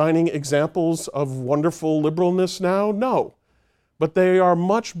 shining examples of wonderful liberalness now? No. But they are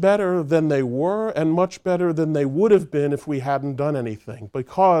much better than they were and much better than they would have been if we hadn't done anything,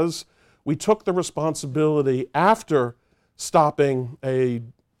 because we took the responsibility after stopping a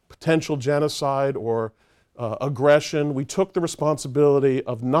potential genocide or aggression. We took the responsibility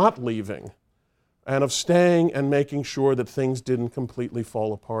of not leaving and of staying and making sure that things didn't completely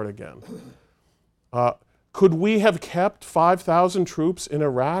fall apart again. Could we have kept 5,000 troops in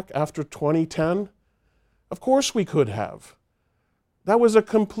Iraq after 2010? Of course we could have. That was a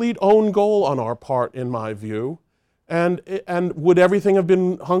complete own goal on our part, in my view. And would everything have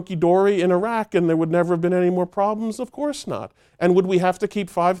been hunky-dory in Iraq and there would never have been any more problems? Of course not. And would we have to keep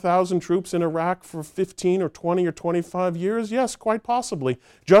 5,000 troops in Iraq for 15 or 20 or 25 years? Yes, quite possibly.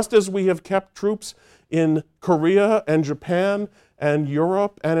 Just as we have kept troops in Korea and Japan and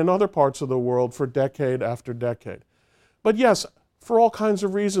Europe and in other parts of the world for decade after decade. But yes, for all kinds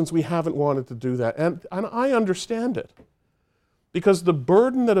of reasons, we haven't wanted to do that. And I understand it. Because the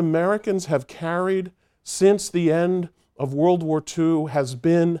burden that Americans have carried since the end of World War II has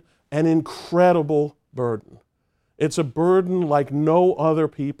been an incredible burden. It's a burden like no other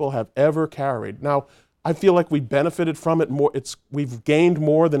people have ever carried. Now, I feel like we benefited from it more. We've gained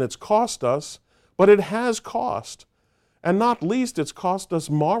more than it's cost us, but it has cost. And not least, it's cost us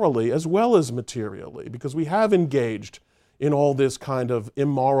morally as well as materially, because we have engaged in all this kind of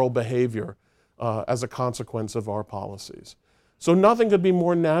immoral behavior as a consequence of our policies. So nothing could be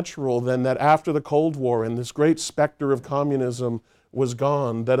more natural than that after the Cold War and this great specter of communism was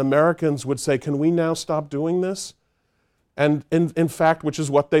gone, that Americans would say, can we now stop doing this? And in fact, which is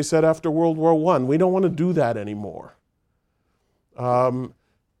what they said after World War I, we don't want to do that anymore.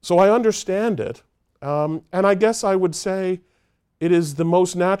 So I understand it. And I guess I would say it is the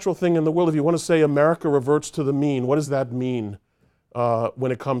most natural thing in the world. If you want to say America reverts to the mean, what does that mean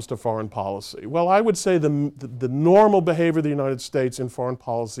when it comes to foreign policy? Well, I would say the normal behavior of the United States in foreign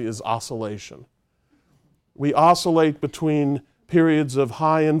policy is oscillation. We oscillate between periods of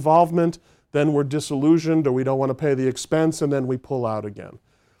high involvement, then we're disillusioned or we don't want to pay the expense, and then we pull out again.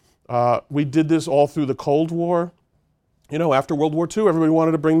 We did this all through the Cold War. You know, after World War II, everybody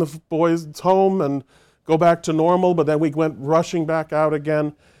wanted to bring the boys home and go back to normal, but then we went rushing back out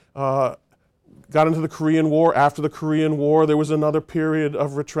again. Got into the Korean War. After the Korean War, there was another period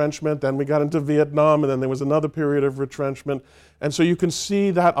of retrenchment. Then we got into Vietnam, and then there was another period of retrenchment. And so you can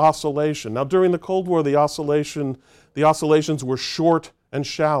see that oscillation. Now, during the Cold War, the oscillations were short and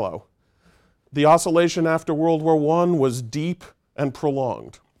shallow. The oscillation after World War I was deep and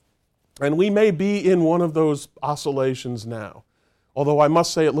prolonged. And we may be in one of those oscillations now. Although I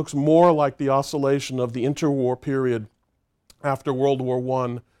must say it looks more like the oscillation of the interwar period after World War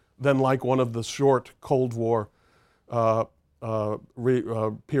I than like one of the short Cold War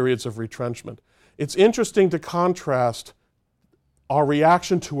periods of retrenchment. It's interesting to contrast our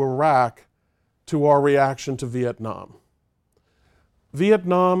reaction to Iraq to our reaction to Vietnam.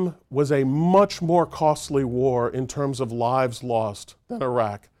 Vietnam was a much more costly war in terms of lives lost than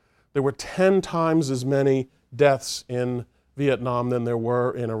Iraq. There were 10 times as many deaths in Vietnam than there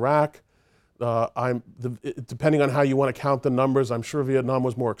were in Iraq. Depending on how you want to count the numbers, I'm sure Vietnam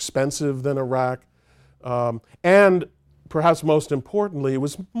was more expensive than Iraq. And perhaps most importantly, it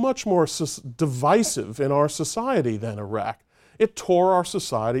was much more divisive in our society than Iraq. It tore our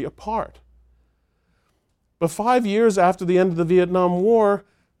society apart. But 5 years after the end of the Vietnam War,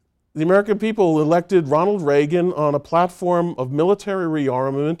 the American people elected Ronald Reagan on a platform of military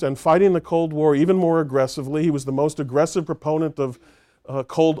rearmament and fighting the Cold War even more aggressively. He was the most aggressive proponent of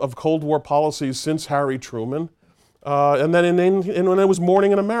Cold War policies since Harry Truman. And then when it was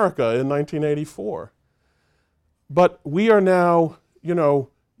Morning in America in 1984. But we are now,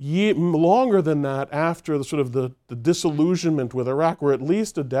 longer than that after the disillusionment with Iraq. We're at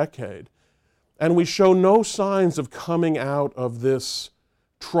least a decade. And we show no signs of coming out of this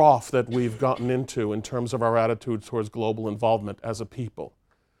trough that we've gotten into in terms of our attitude towards global involvement as a people.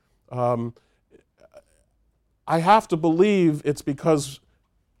 I have to believe it's because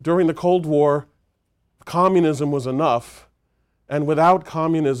during the Cold War, communism was enough, and without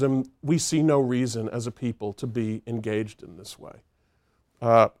communism, we see no reason as a people to be engaged in this way.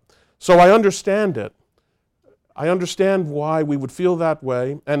 So I understand it. I understand why we would feel that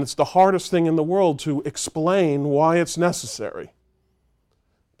way, and it's the hardest thing in the world to explain why it's necessary.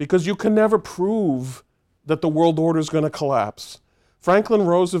 because you can never prove that the world order is going to collapse. Franklin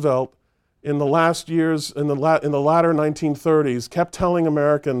Roosevelt, in the last years, in the latter 1930s, kept telling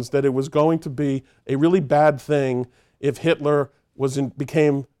Americans that it was going to be a really bad thing if Hitler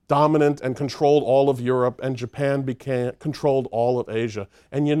became dominant and controlled all of Europe and Japan controlled all of Asia.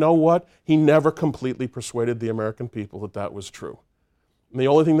 And you know what? He never completely persuaded the American people that that was true. And the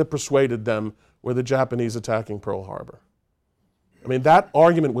only thing that persuaded them were the Japanese attacking Pearl Harbor. I mean, that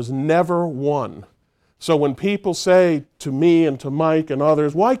argument was never won. So when people say to me and to Mike and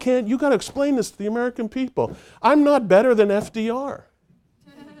others, why can't you got to explain this to the American people? I'm not better than FDR.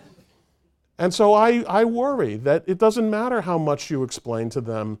 And so I worry that it doesn't matter how much you explain to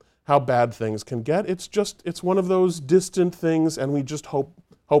them how bad things can get. It's one of those distant things, and we just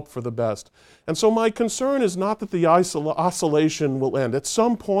hope for the best. And so my concern is not that the oscillation will end. At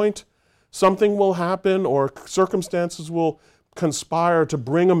some point, something will happen or circumstances will conspire to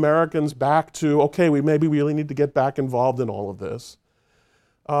bring Americans back to, okay, we maybe really need to get back involved in all of this.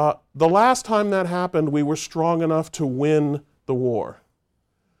 The last time that happened, we were strong enough to win the war.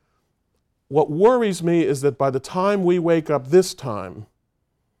 What worries me is that by the time we wake up this time,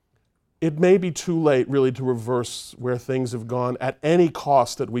 it may be too late really to reverse where things have gone at any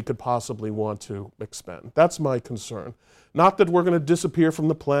cost that we could possibly want to expend. That's my concern. Not that we're going to disappear from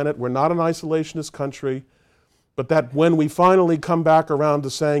the planet. We're not an isolationist country. But that when we finally come back around to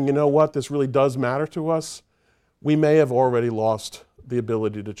saying, you know what, this really does matter to us, we may have already lost the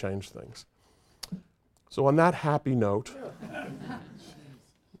ability to change things. So on that happy note,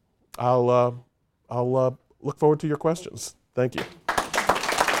 I'll look forward to your questions. Thank you.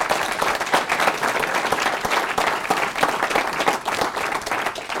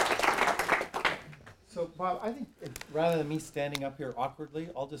 So, Bob, I think rather than me standing up here awkwardly,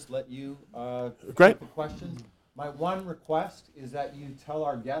 I'll just let you Great. the questions. My one request is that you tell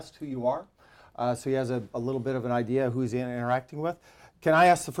our guest who you are, so he has a little bit of an idea who he's interacting with. Can I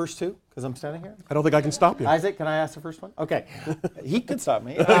ask the first two, because I'm standing here? I don't think I can stop you. Isaac, can I ask the first one? Okay. He can stop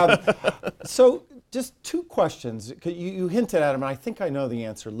me. So just two questions. You hinted at them, and I think I know the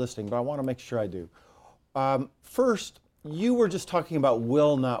answer listening, but I want to make sure I do. First, you were just talking about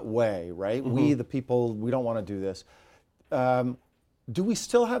will, not way, right? Mm-hmm. We, the people, we don't want to do this. Do we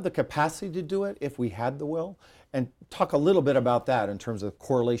still have the capacity to do it if we had the will? And talk a little bit about that in terms of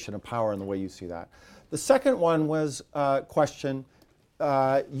correlation of power and the way you see that. The second one was a question.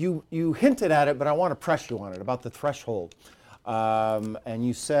 You hinted at it, but I want to press you on it about the threshold. And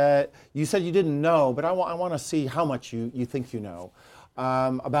you said you didn't know, but I want to see how much you think you know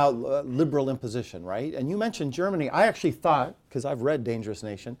about liberal imposition, right? And you mentioned Germany. I actually thought, because I've read Dangerous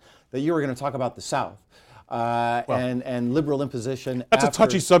Nation, that you were going to talk about the South and liberal imposition. That's a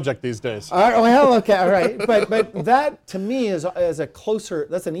touchy subject these days. Well, okay, all right. But that, to me, is a closer,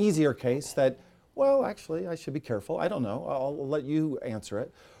 that's an easier case that, well, actually, I should be careful. I don't know. I'll let you answer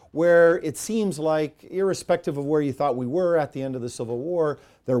it. Where it seems like, irrespective of where you thought we were at the end of the Civil War,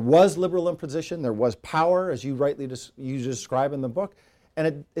 there was liberal imposition, there was power, as you rightly you describe in the book,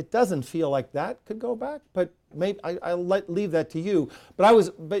 and it doesn't feel like that could go back. But maybe I'll leave that to you.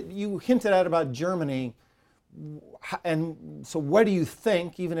 But you hinted at about Germany, and so what do you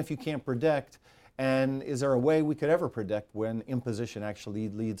think, even if you can't predict? And is there a way we could ever predict when imposition actually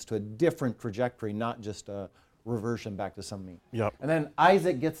leads to a different trajectory, not just a reversion back to some mean? Yep. And then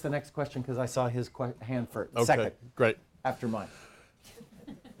Isaac gets the next question because I saw his hand first. Okay, Second. Great. After mine.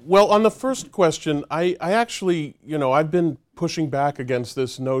 Well, on the first question, I actually, I've been pushing back against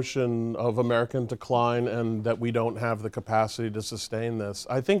this notion of American decline and that we don't have the capacity to sustain this.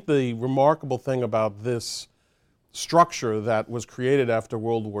 I think the remarkable thing about this structure that was created after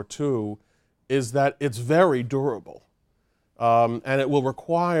World War II is that it's very durable. And it will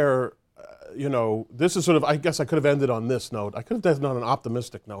require, this is sort of, I guess I could have ended on this note. I could have ended on an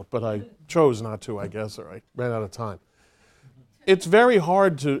optimistic note, but I chose not to, I guess, or I ran out of time. It's very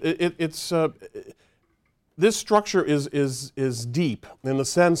hard to, this structure is deep in the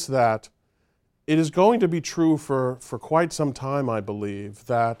sense that it is going to be true for quite some time, I believe,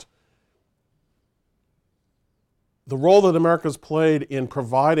 that the role that America's played in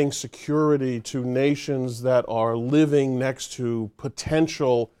providing security to nations that are living next to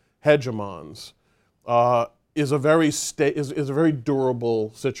potential hegemons is a very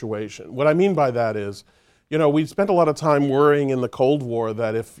durable situation. What I mean by that is, we spent a lot of time worrying in the Cold War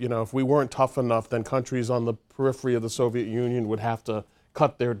that if we weren't tough enough, then countries on the periphery of the Soviet Union would have to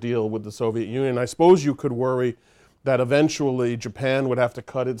cut their deal with the Soviet Union. I suppose you could worry that eventually Japan would have to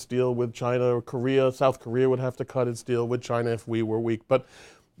cut its deal with China, or South Korea would have to cut its deal with China if we were weak. But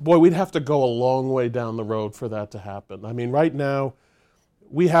boy, we'd have to go a long way down the road for that to happen. I mean, right now,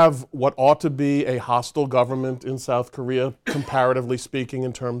 We have what ought to be a hostile government in South Korea, comparatively speaking,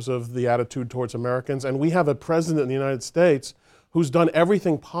 in terms of the attitude towards Americans. And we have a president in the United States who's done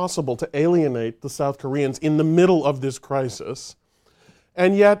everything possible to alienate the South Koreans in the middle of this crisis.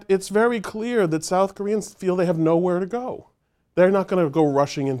 And yet it's very clear that South Koreans feel they have nowhere to go. They're not going to go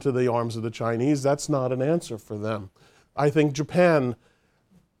rushing into the arms of the Chinese. That's not an answer for them. I think Japan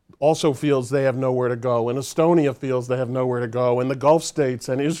also feels they have nowhere to go, and Estonia feels they have nowhere to go, and the Gulf states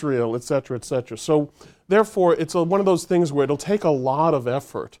and Israel, et cetera, et cetera. So therefore, it's one of those things where it'll take a lot of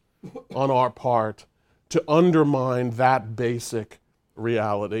effort on our part to undermine that basic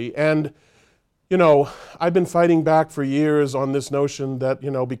reality. And, you know, I've been fighting back for years on this notion that,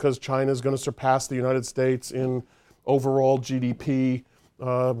 you know, because China is going to surpass the United States in overall GDP,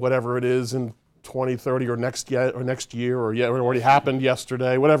 whatever it is, in 2030 or next year, or it already happened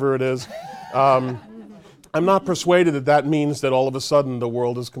yesterday, whatever it is. I'm not persuaded that that means that all of a sudden the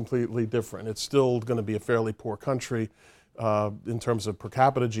world is completely different. It's still going to be a fairly poor country in terms of per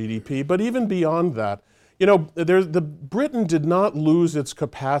capita GDP. But even beyond that, you know, Britain did not lose its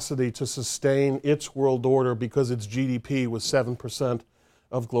capacity to sustain its world order because its GDP was 7%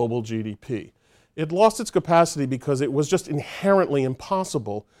 of global GDP. It lost its capacity because it was just inherently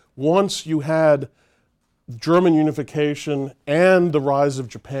impossible once you had German unification and the rise of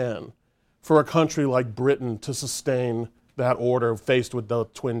Japan for a country like Britain to sustain that order faced with the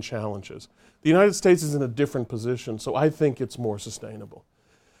twin challenges. The United States is in a different position, so I think it's more sustainable.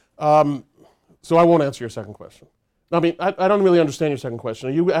 So I won't answer your second question. I mean, I don't really understand your second question.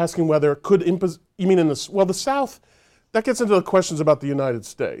 Are you asking whether you mean in the South, that gets into the questions about the United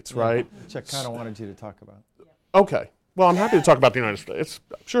States, right? Which I kind of wanted you to talk about. Okay. Well, I'm happy to talk about the United States,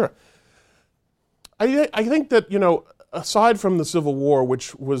 sure. I think that, you know, aside from the Civil War,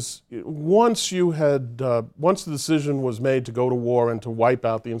 which was, once the decision was made to go to war and to wipe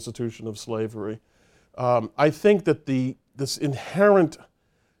out the institution of slavery, I think that this inherent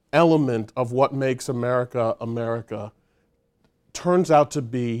element of what makes America America turns out to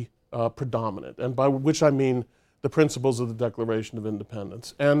be predominant, and by which I mean the principles of the Declaration of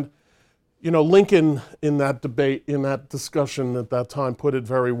Independence. And you know, Lincoln in that debate, in that discussion at that time, put it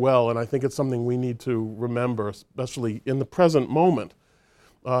very well, and I think it's something we need to remember, especially in the present moment.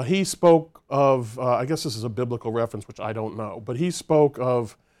 He spoke of, I guess this is a biblical reference, which I don't know, but he spoke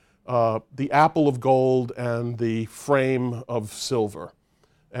of the apple of gold and the frame of silver.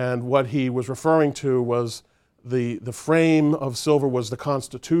 And what he was referring to was the frame of silver was the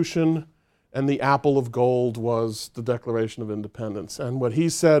Constitution, and the apple of gold was the Declaration of Independence. And what he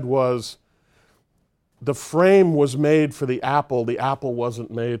said was, the frame was made for the apple wasn't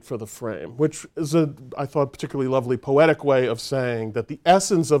made for the frame, which is I thought, particularly lovely poetic way of saying that the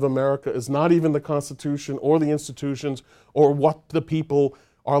essence of America is not even the Constitution or the institutions or what the people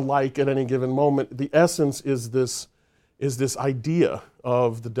are like at any given moment. The essence is this idea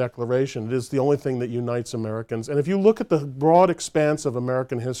of the Declaration. It is the only thing that unites Americans. And if you look at the broad expanse of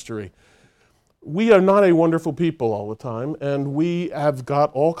American history, we are not a wonderful people all the time, and we have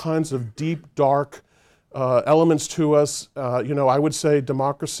got all kinds of deep, dark elements to us. You know, I would say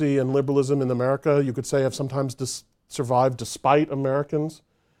democracy and liberalism in America, you could say, have sometimes survived despite Americans.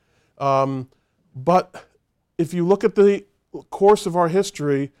 But if you look at the course of our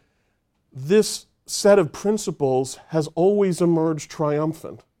history, this set of principles has always emerged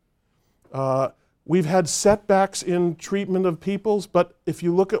triumphant. We've had setbacks in treatment of peoples, but if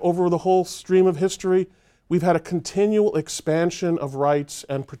you look at over the whole stream of history, we've had a continual expansion of rights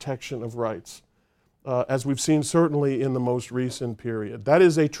and protection of rights, as we've seen certainly in the most recent period. That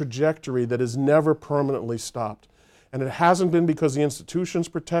is a trajectory that is never permanently stopped. And it hasn't been because the institutions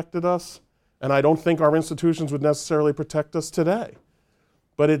protected us, and I don't think our institutions would necessarily protect us today.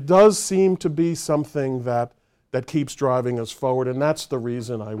 But it does seem to be something that keeps driving us forward, and that's the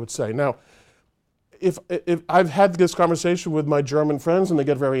reason, I would say. Now, if I've had this conversation with my German friends, and they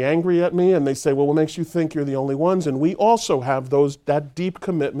get very angry at me, and they say, well, what makes you think you're the only ones? And we also have that deep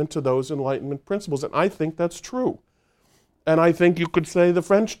commitment to those Enlightenment principles, and I think that's true. And I think you could say the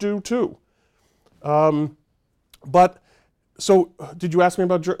French do too. But, so did you ask me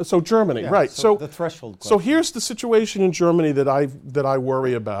about Germany? Yeah, right. So the threshold question. So here's the situation in Germany that I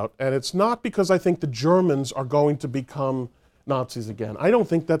worry about, and it's not because I think the Germans are going to become Nazis again. I don't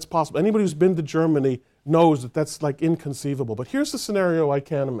think that's possible. Anybody who's been to Germany knows that that's like inconceivable. But here's the scenario I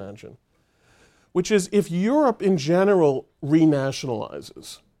can imagine, which is if Europe in general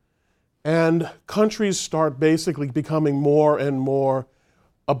renationalizes and countries start basically becoming more and more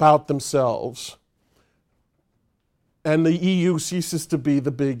about themselves, and the EU ceases to be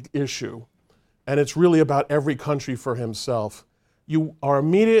the big issue, and it's really about every country for himself, you are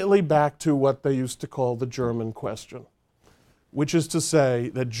immediately back to what they used to call the German question, which is to say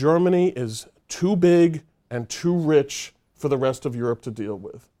that Germany is too big and too rich for the rest of Europe to deal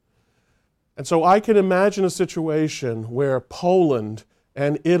with. And so I can imagine a situation where Poland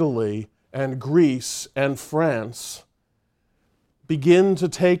and Italy and Greece and France begin to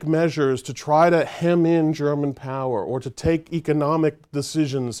take measures to try to hem in German power or to take economic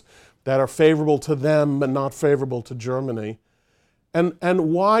decisions that are favorable to them but not favorable to Germany.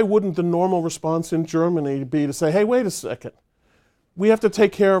 And why wouldn't the normal response in Germany be to say, hey, wait a second, we have to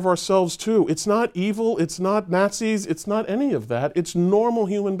take care of ourselves too. It's not evil, it's not Nazis, it's not any of that. It's normal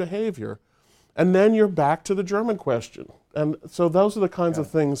human behavior. And then you're back to the German question. And so those are the kinds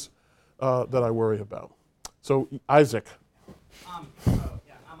of things that I worry about. So Isaac. I'm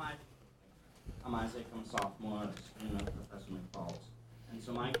Isaac. I'm a sophomore student of Professor McFalls. And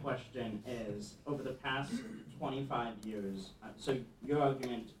so my question is, over the past 25 years, so your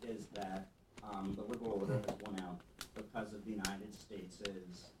argument is that the liberal order has won out because of the United States'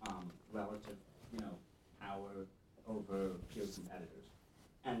 relative, power over peer competitors.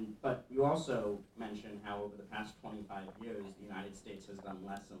 But you also mentioned how over the past 25 years, the United States has done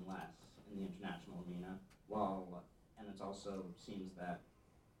less and less in the international arena, and it also seems that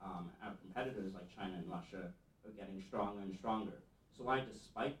our competitors like China and Russia are getting stronger and stronger. So why,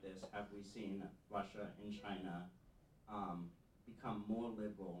 despite this, have we seen Russia and China become more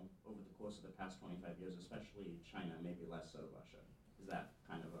liberal over the course of the past 25 years, especially China, maybe less so Russia? Is that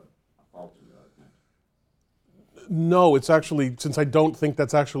kind of a fault in your argument? No, it's actually, since I don't think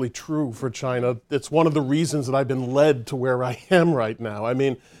that's actually true for China, it's one of the reasons that I've been led to where I am right now. I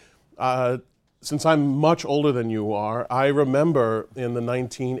mean, since I'm much older than you are, I remember in the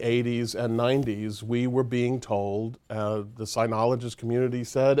 1980s and 90s, we were being told, the sinologist community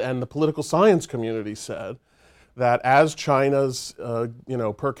said, and the political science community said, that as China's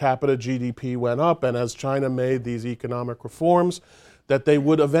per capita GDP went up and as China made these economic reforms, that they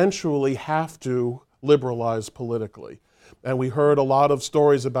would eventually have to liberalize politically. And we heard a lot of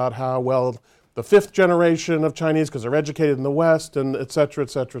stories about how, well, the fifth generation of Chinese, because they're educated in the West, and et cetera, et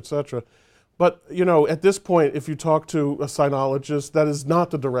cetera, et cetera. But, at this point, if you talk to a sinologist, that is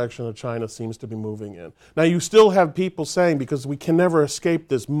not the direction that China seems to be moving in. Now, you still have people saying, because we can never escape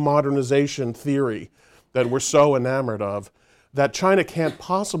this modernization theory that we're so enamored of, that China can't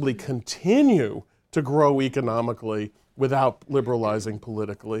possibly continue to grow economically without liberalizing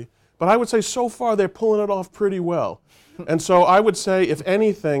politically. But I would say so far they're pulling it off pretty well. And so I would say, if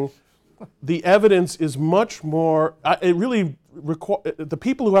anything, the evidence is much more, the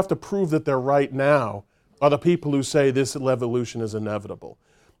people who have to prove that they're right now are the people who say this evolution is inevitable.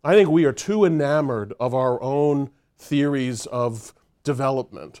 I think we are too enamored of our own theories of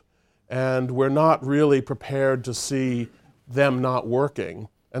development, and we're not really prepared to see them not working.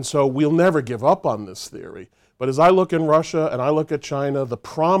 And so we'll never give up on this theory. But as I look in Russia and I look at China, the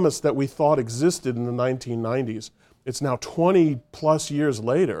promise that we thought existed in the 1990s, it's now 20 plus years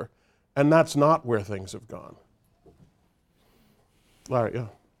later, and that's not where things have gone. Larry,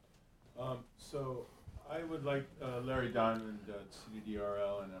 yeah. So I would like Larry Diamond at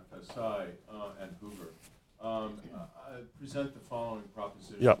CDRL and FSI and Hoover present the following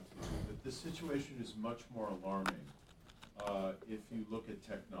proposition to you, that the situation is much more alarming if you look at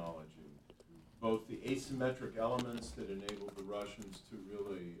technology. Both the asymmetric elements that enabled the Russians to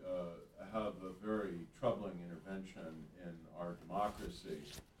really have a very troubling intervention in our democracy,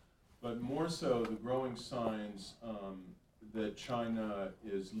 but more so the growing signs that China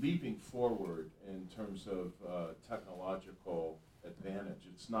is leaping forward in terms of technological advantage.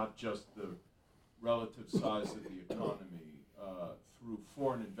 It's not just the relative size of the economy through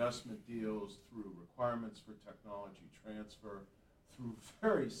foreign investment deals, through requirements for technology transfer, through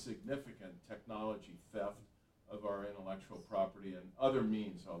very significant technology theft of our intellectual property and other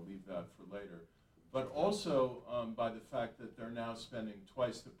means. I'll leave that for later. But also by the fact that they're now spending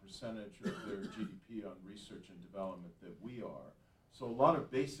twice the percentage of their GDP on research and development that we are. So a lot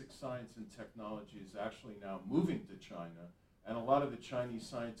of basic science and technology is actually now moving to China, and a lot of the Chinese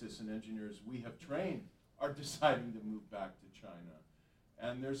scientists and engineers we have trained are deciding to move back to China.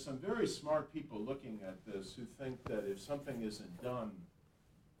 And there's some very smart people looking at this who think that if something isn't done,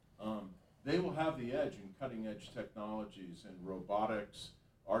 they will have the edge in cutting-edge technologies in robotics,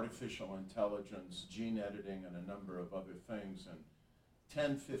 artificial intelligence, gene editing, and a number of other things in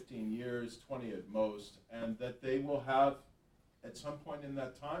 10, 15 years, 20 at most, and that they will have, at some point in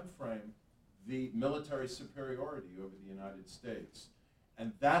that time frame, the military superiority over the United States.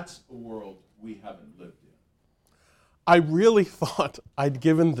 And that's a world we haven't lived in. I really thought I'd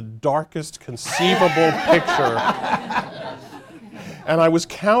given the darkest conceivable picture And I was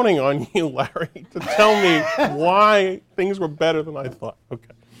counting on you, Larry, to tell me why things were better than I thought.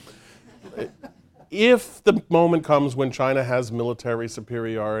 Okay. If the moment comes when China has military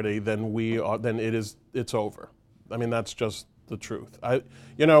superiority, then it's over. I mean, that's just the truth.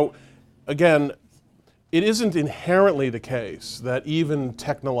 Again, it isn't inherently the case that even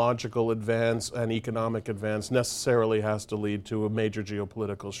technological advance and economic advance necessarily has to lead to a major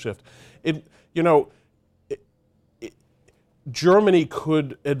geopolitical shift. Germany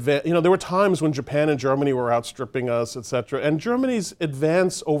could advance. There were times when Japan and Germany were outstripping us, etc. And Germany's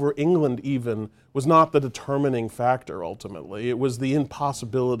advance over England even was not the determining factor ultimately. It was the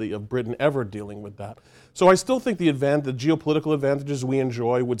impossibility of Britain ever dealing with that. So I still think the geopolitical advantages we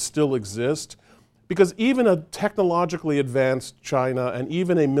enjoy would still exist, because even a technologically advanced China and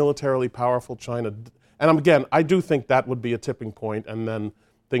even a militarily powerful China, and again, I do think that would be a tipping point and then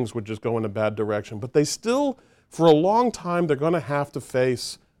things would just go in a bad direction. But they still, for a long time, they're going to have to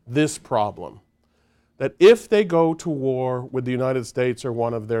face this problem, that if they go to war with the United States or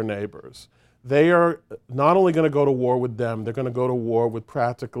one of their neighbors, they are not only going to go to war with them, they're going to go to war with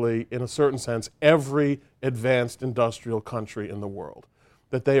practically, in a certain sense, every advanced industrial country in the world.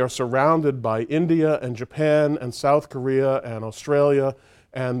 That they are surrounded by India and Japan and South Korea and Australia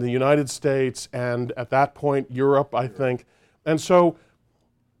and the United States and, at that point, Europe, I think. And so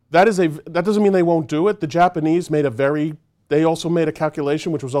that doesn't mean they won't do it. The Japanese they also made a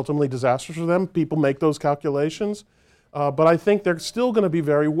calculation which was ultimately disastrous for them. People make those calculations. But I think they're still going to be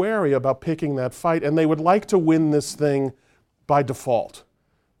very wary about picking that fight, and they would like to win this thing by default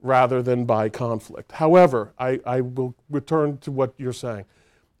rather than by conflict. However, I will return to what you're saying.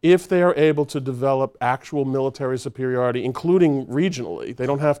 If they are able to develop actual military superiority, including regionally, they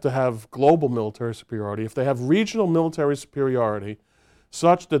don't have to have global military superiority. If they have regional military superiority,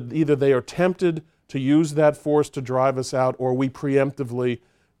 such that either they are tempted to use that force to drive us out or we preemptively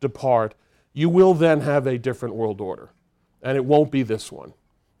depart, you will then have a different world order. And it won't be this one.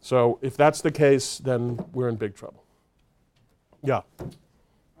 So if that's the case, then we're in big trouble. Yeah.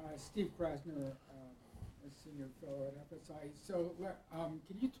 Steve Krasner, a senior fellow at FSI. So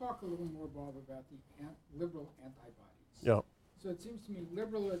can you talk a little more, Bob, about the liberal antibodies? Yeah. So it seems to me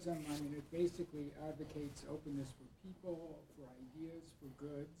liberalism, it basically advocates openness for people, for ideas, for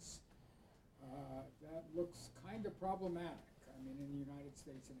goods. That looks kind of problematic, in the United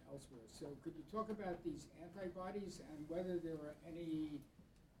States and elsewhere. So could you talk about these antibodies and whether there are any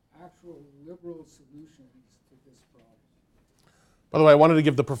actual liberal solutions to this problem? By the way, I wanted to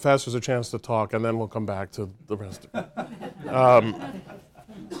give the professors a chance to talk, and then we'll come back to the rest of it.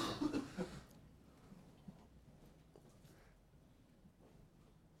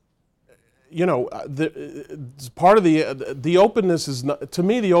 Part of the openness is not, to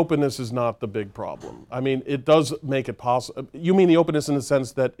me, the openness is not the big problem. It does make it possible. You mean the openness in the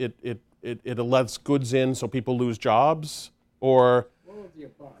sense that it lets goods in so people lose jobs, or? All of the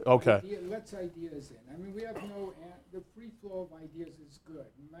above. Okay. Lets ideas in. We have the free flow of ideas is good.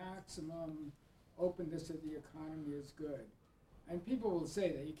 Maximum openness of the economy is good. And people will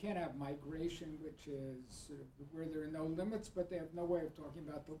say that you can't have migration, which is sort of where there are no limits, but they have no way of talking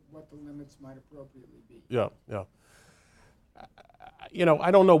about what the limits might appropriately be. Yeah.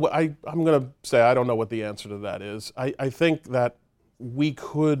 I don't know. I'm going to say I don't know what the answer to that is. I think that we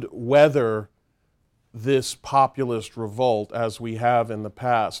could weather this populist revolt as we have in the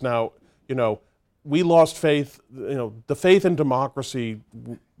past. Now, we lost faith. The faith in democracy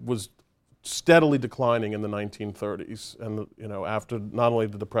was steadily declining in the 1930s, and after not only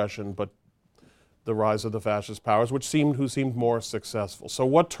the Depression but the rise of the fascist powers, who seemed more successful. So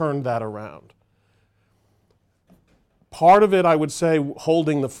what turned that around? Part of it, I would say,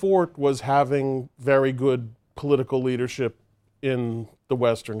 holding the fort was having very good political leadership in the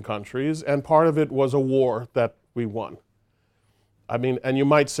Western countries, and part of it was a war that we won. And you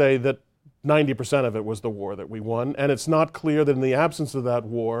might say that 90% of it was the war that we won, and it's not clear that in the absence of that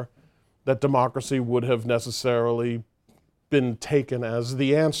war, that democracy would have necessarily been taken as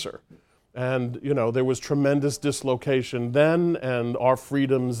the answer. And, there was tremendous dislocation then, and our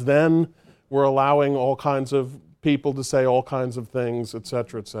freedoms then were allowing all kinds of people to say all kinds of things, et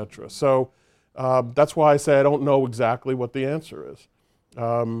cetera, et cetera. So that's why I say I don't know exactly what the answer is.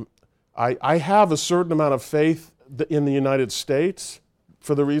 I have a certain amount of faith in the United States,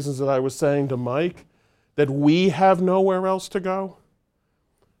 for the reasons that I was saying to Mike, that we have nowhere else to go.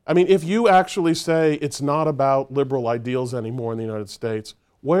 If you actually say it's not about liberal ideals anymore in the United States,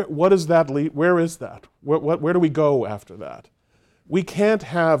 what does that lead? Where is that? Where do we go after that? We can't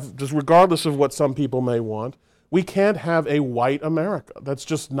have, just regardless of what some people may want, we can't have a white America. That's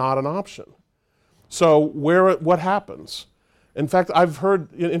just not an option. So what happens? In fact, I've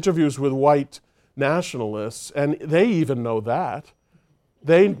heard interviews with white nationalists, and they even know that.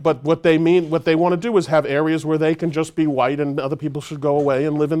 But what they want to do is have areas where they can just be white and other people should go away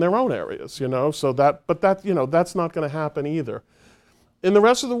and live in their own areas, So that's not going to happen either. In the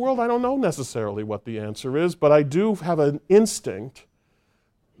rest of the world, I don't know necessarily what the answer is, but I do have an instinct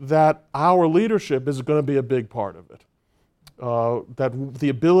that our leadership is going to be a big part of it. That the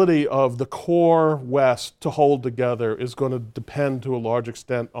ability of the core West to hold together is going to depend to a large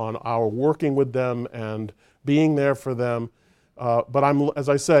extent on our working with them and being there for them. But as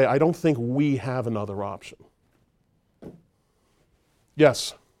I say, I don't think we have another option.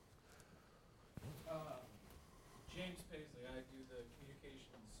 Yes? James Paisley, I do the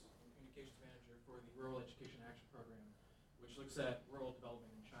communications manager for the Rural Education Action Program, which looks at rural development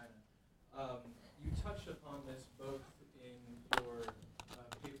in China. You touched upon this both in your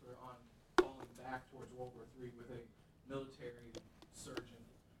paper on falling back towards World War III with a military surge in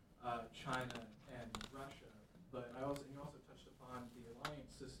China and Russia, but you also touched upon the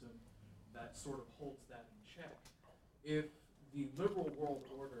alliance system that sort of holds that in check. If the liberal world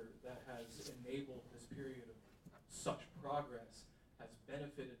order that has enabled this period of such progress has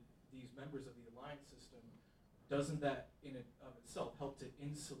benefited these members of the alliance system, doesn't that in and of itself help to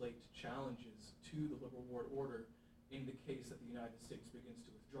insulate challenges to the liberal world order in the case that the United States begins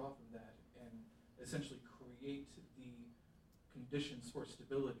to withdraw from that and essentially create the conditions for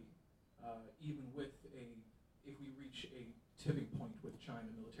stability, even if we reach a tipping point with China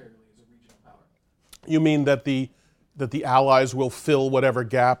militarily as a regional power? You mean that the Allies will fill whatever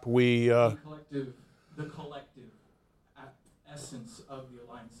gap we... The collective essence of the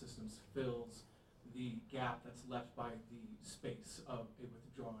alliance systems fills the gap that's left by the space of a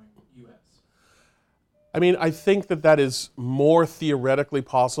withdrawing U.S. I mean, I think that is more theoretically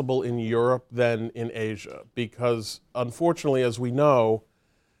possible in Europe than in Asia, because unfortunately, as we know,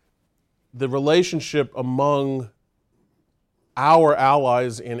 the relationship among our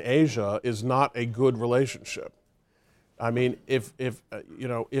allies in Asia is not a good relationship. I mean, if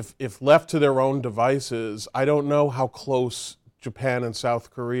left to their own devices, I don't know how close Japan and South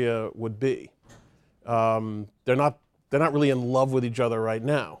Korea would be. They're not really in love with each other right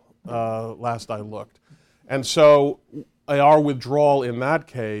now. Last I looked, and so our withdrawal in that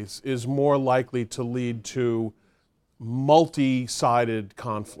case is more likely to lead to multi-sided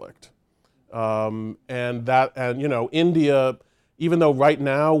conflict, and India, even though right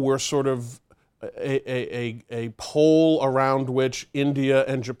now we're sort of a pole around which India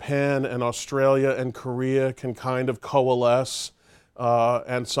and Japan and Australia and Korea can kind of coalesce,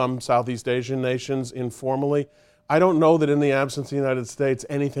 and some Southeast Asian nations informally. I don't know that in the absence of the United States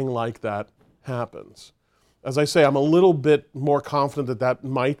anything like that happens. As I say, I'm a little bit more confident that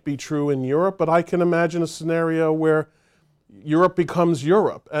might be true in Europe, but I can imagine a scenario where Europe becomes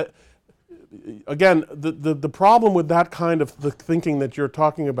Europe. Again, the problem with that kind of the thinking that you're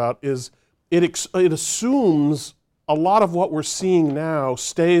talking about is it assumes a lot of what we're seeing now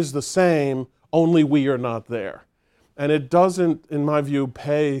stays the same, only we are not there. And it doesn't, in my view,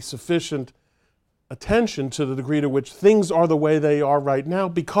 pay sufficient attention to the degree to which things are the way they are right now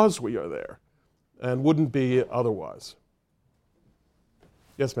because we are there, and wouldn't be otherwise.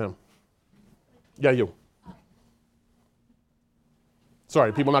 Yes, ma'am. Yeah, you.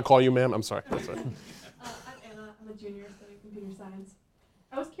 Sorry, people not call you ma'am? I'm sorry. That's right. I'm Anna. I'm a junior studying computer science.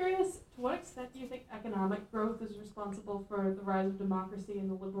 I was curious, to what extent do you think economic growth is responsible for the rise of democracy in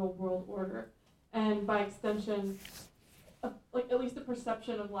the liberal world order? And by extension, at least the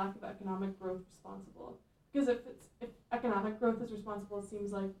perception of lack of economic growth responsible? Because if economic growth is responsible, it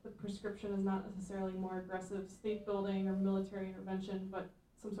seems like the prescription is not necessarily more aggressive state building or military intervention, but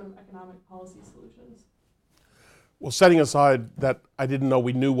some sort of economic policy solutions. Well, setting aside that I didn't know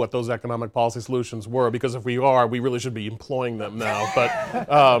we knew what those economic policy solutions were, because if we are, we really should be employing them now.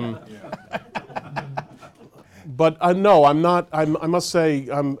 But no, I'm not. I must say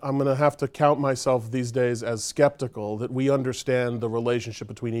I'm going to have to count myself these days as skeptical that we understand the relationship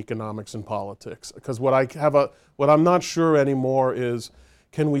between economics and politics. Because what I'm not sure anymore is,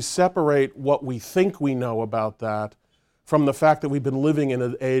 can we separate what we think we know about that from the fact that we've been living in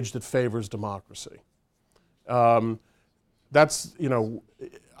an age that favors democracy? That's,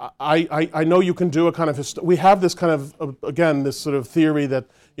 I know you can do a kind of, we have this kind of, again, this sort of theory that,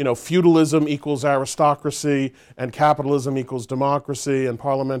 feudalism equals aristocracy and capitalism equals democracy and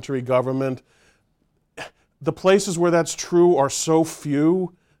parliamentary government. The places where that's true are so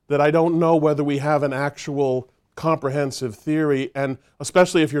few that I don't know whether we have an actual comprehensive theory, and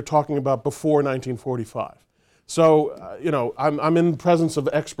especially if you're talking about before 1945. So, I'm in the presence of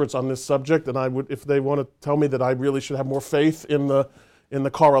experts on this subject, and I would, if they want to tell me that I really should have more faith in the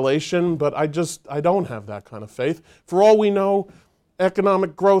correlation, but I don't have that kind of faith. For all we know,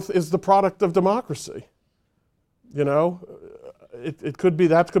 economic growth is the product of democracy. It could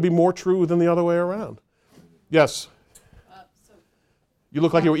be more true than the other way around. Yes. You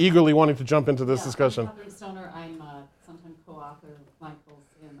look like you were eagerly wanting to jump into this discussion. I'm Catherine Stoner. I'm sometime co-author of Michael's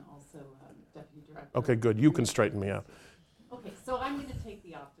and also deputy director. Okay, good. You can straighten me out. Okay, so I'm going to take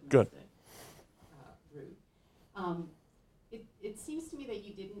the optimistic Good. route. It seems to me that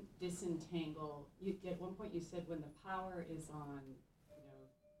you didn't disentangle. At one point, you said when the power is on,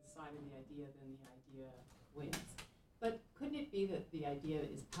 the side of the idea, then the idea wins. But couldn't it be that the idea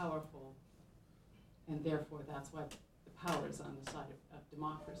is powerful, and therefore that's why the power is on the side of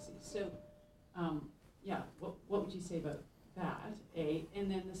democracy? So, what would you say about that? And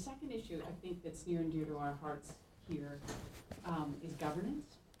then the second issue I think that's near and dear to our hearts here is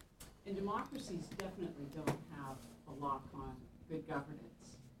governance. And democracies definitely don't have a lock on good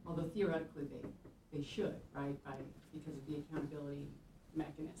governance, although theoretically they should, right, because of the accountability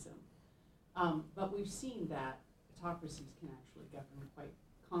mechanism. But we've seen that autocracies can actually govern quite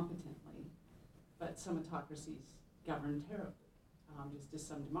competently, but some autocracies govern terribly, just as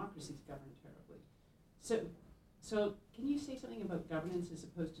some democracies govern terribly. So can you say something about governance as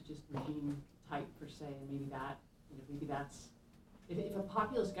opposed to just regime type per se, and maybe that's if a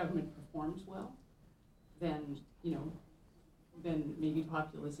populist government performs well, then maybe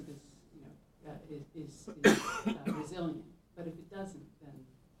populism is resilient. But if it doesn't, then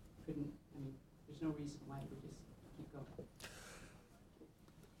there's no reason why it would just keep going.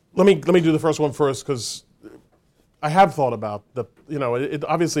 Let me do the first one first, because I have thought about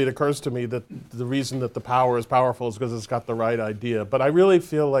obviously it occurs to me that the reason that the power is powerful is because it's got the right idea. But I really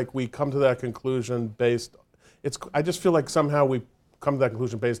feel like we come to that conclusion I just feel like somehow we come to that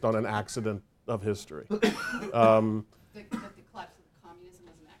conclusion based on an accident of history. That the collapse of communism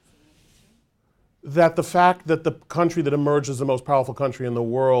was an accident of history? That the fact that the country that emerged as the most powerful country in the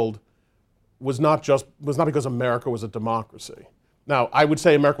world was not because America was a democracy. Now, I would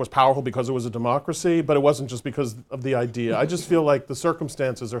say America was powerful because it was a democracy, but it wasn't just because of the idea. I just feel like the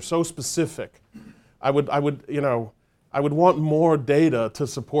circumstances are so specific. I would want more data to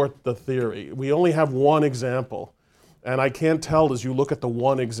support the theory. We only have one example, and I can't tell as you look at the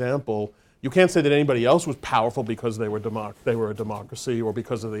one example. You can't say that anybody else was powerful because they were a democracy or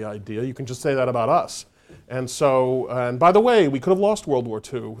because of the idea. You can just say that about us. And by the way, we could have lost World War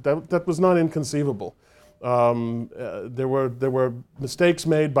II. That was not inconceivable. There were mistakes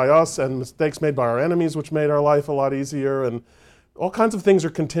made by us and mistakes made by our enemies, which made our life a lot easier. And all kinds of things are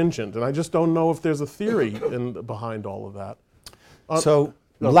contingent. And I just don't know if there's a theory behind all of that.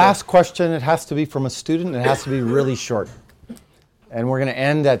 Last question. It has to be from a student. It has to be really short. And we're going to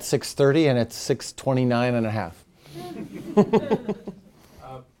end at 6:30, and it's 6:29 and a half.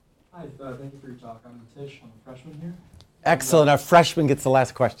 Hi, thank you for your talk. I'm Tish. I'm a freshman here. Excellent. Our freshman gets the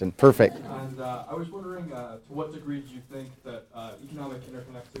last question. Perfect. And I was wondering, to what degree do you think that economic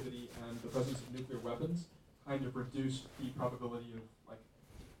interconnectivity and the presence of nuclear weapons kind of reduced the probability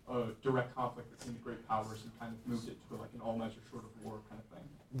of a direct conflict between the great powers and kind of moved it to an all measure short of war kind of thing?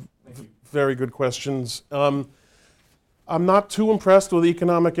 Thank you. Very good questions. I'm not too impressed with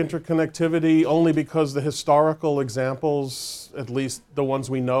economic interconnectivity, only because the historical examples, at least the ones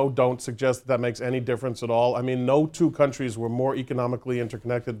we know, don't suggest that makes any difference at all. I mean, no two countries were more economically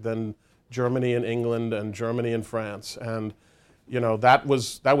interconnected than Germany and England and Germany and France. And that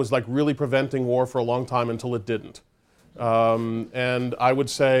was like really preventing war for a long time until it didn't. And I would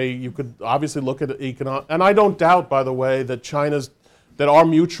say you could obviously look at economic, and I don't doubt, by the way, that our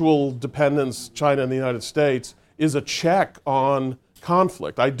mutual dependence, China and the United States, is a check on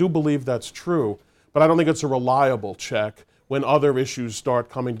conflict. I do believe that's true, but I don't think it's a reliable check when other issues start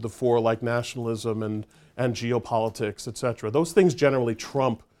coming to the fore, like nationalism and geopolitics, et cetera. Those things generally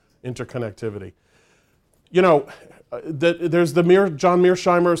trump interconnectivity. There's John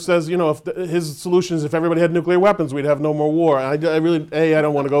Mearsheimer says, his solution is if everybody had nuclear weapons, we'd have no more war. I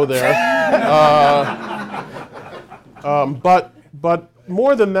don't want to go there. But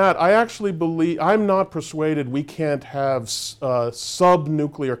more than that, I actually believe, I'm not persuaded we can't have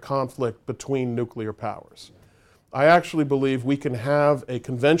sub-nuclear conflict between nuclear powers. I actually believe we can have a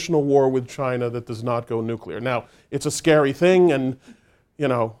conventional war with China that does not go nuclear. Now, it's a scary thing, and,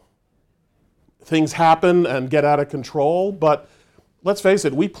 things happen and get out of control, but let's face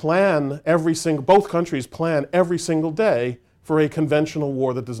it, both countries plan every single day for a conventional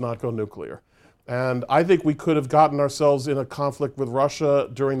war that does not go nuclear. And I think we could have gotten ourselves in a conflict with Russia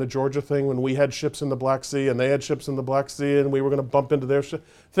during the Georgia thing when we had ships in the Black Sea and they had ships in the Black Sea and we were going to bump into their ship.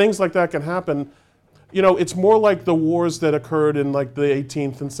 Things like that can happen. You know, it's more like the wars that occurred in like the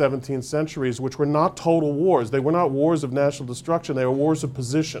 18th and 17th centuries, which were not total wars. They were not wars of national destruction. They were wars of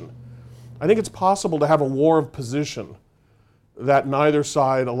position. I think it's possible to have a war of position that neither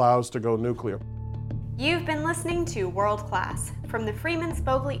side allows to go nuclear. You've been listening to World Class from the Freeman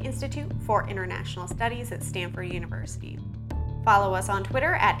Spogli Institute for International Studies at Stanford University. Follow us on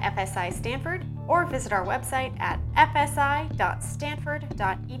Twitter at FSI Stanford or visit our website at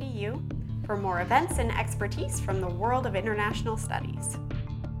fsi.stanford.edu for more events and expertise from the world of international studies.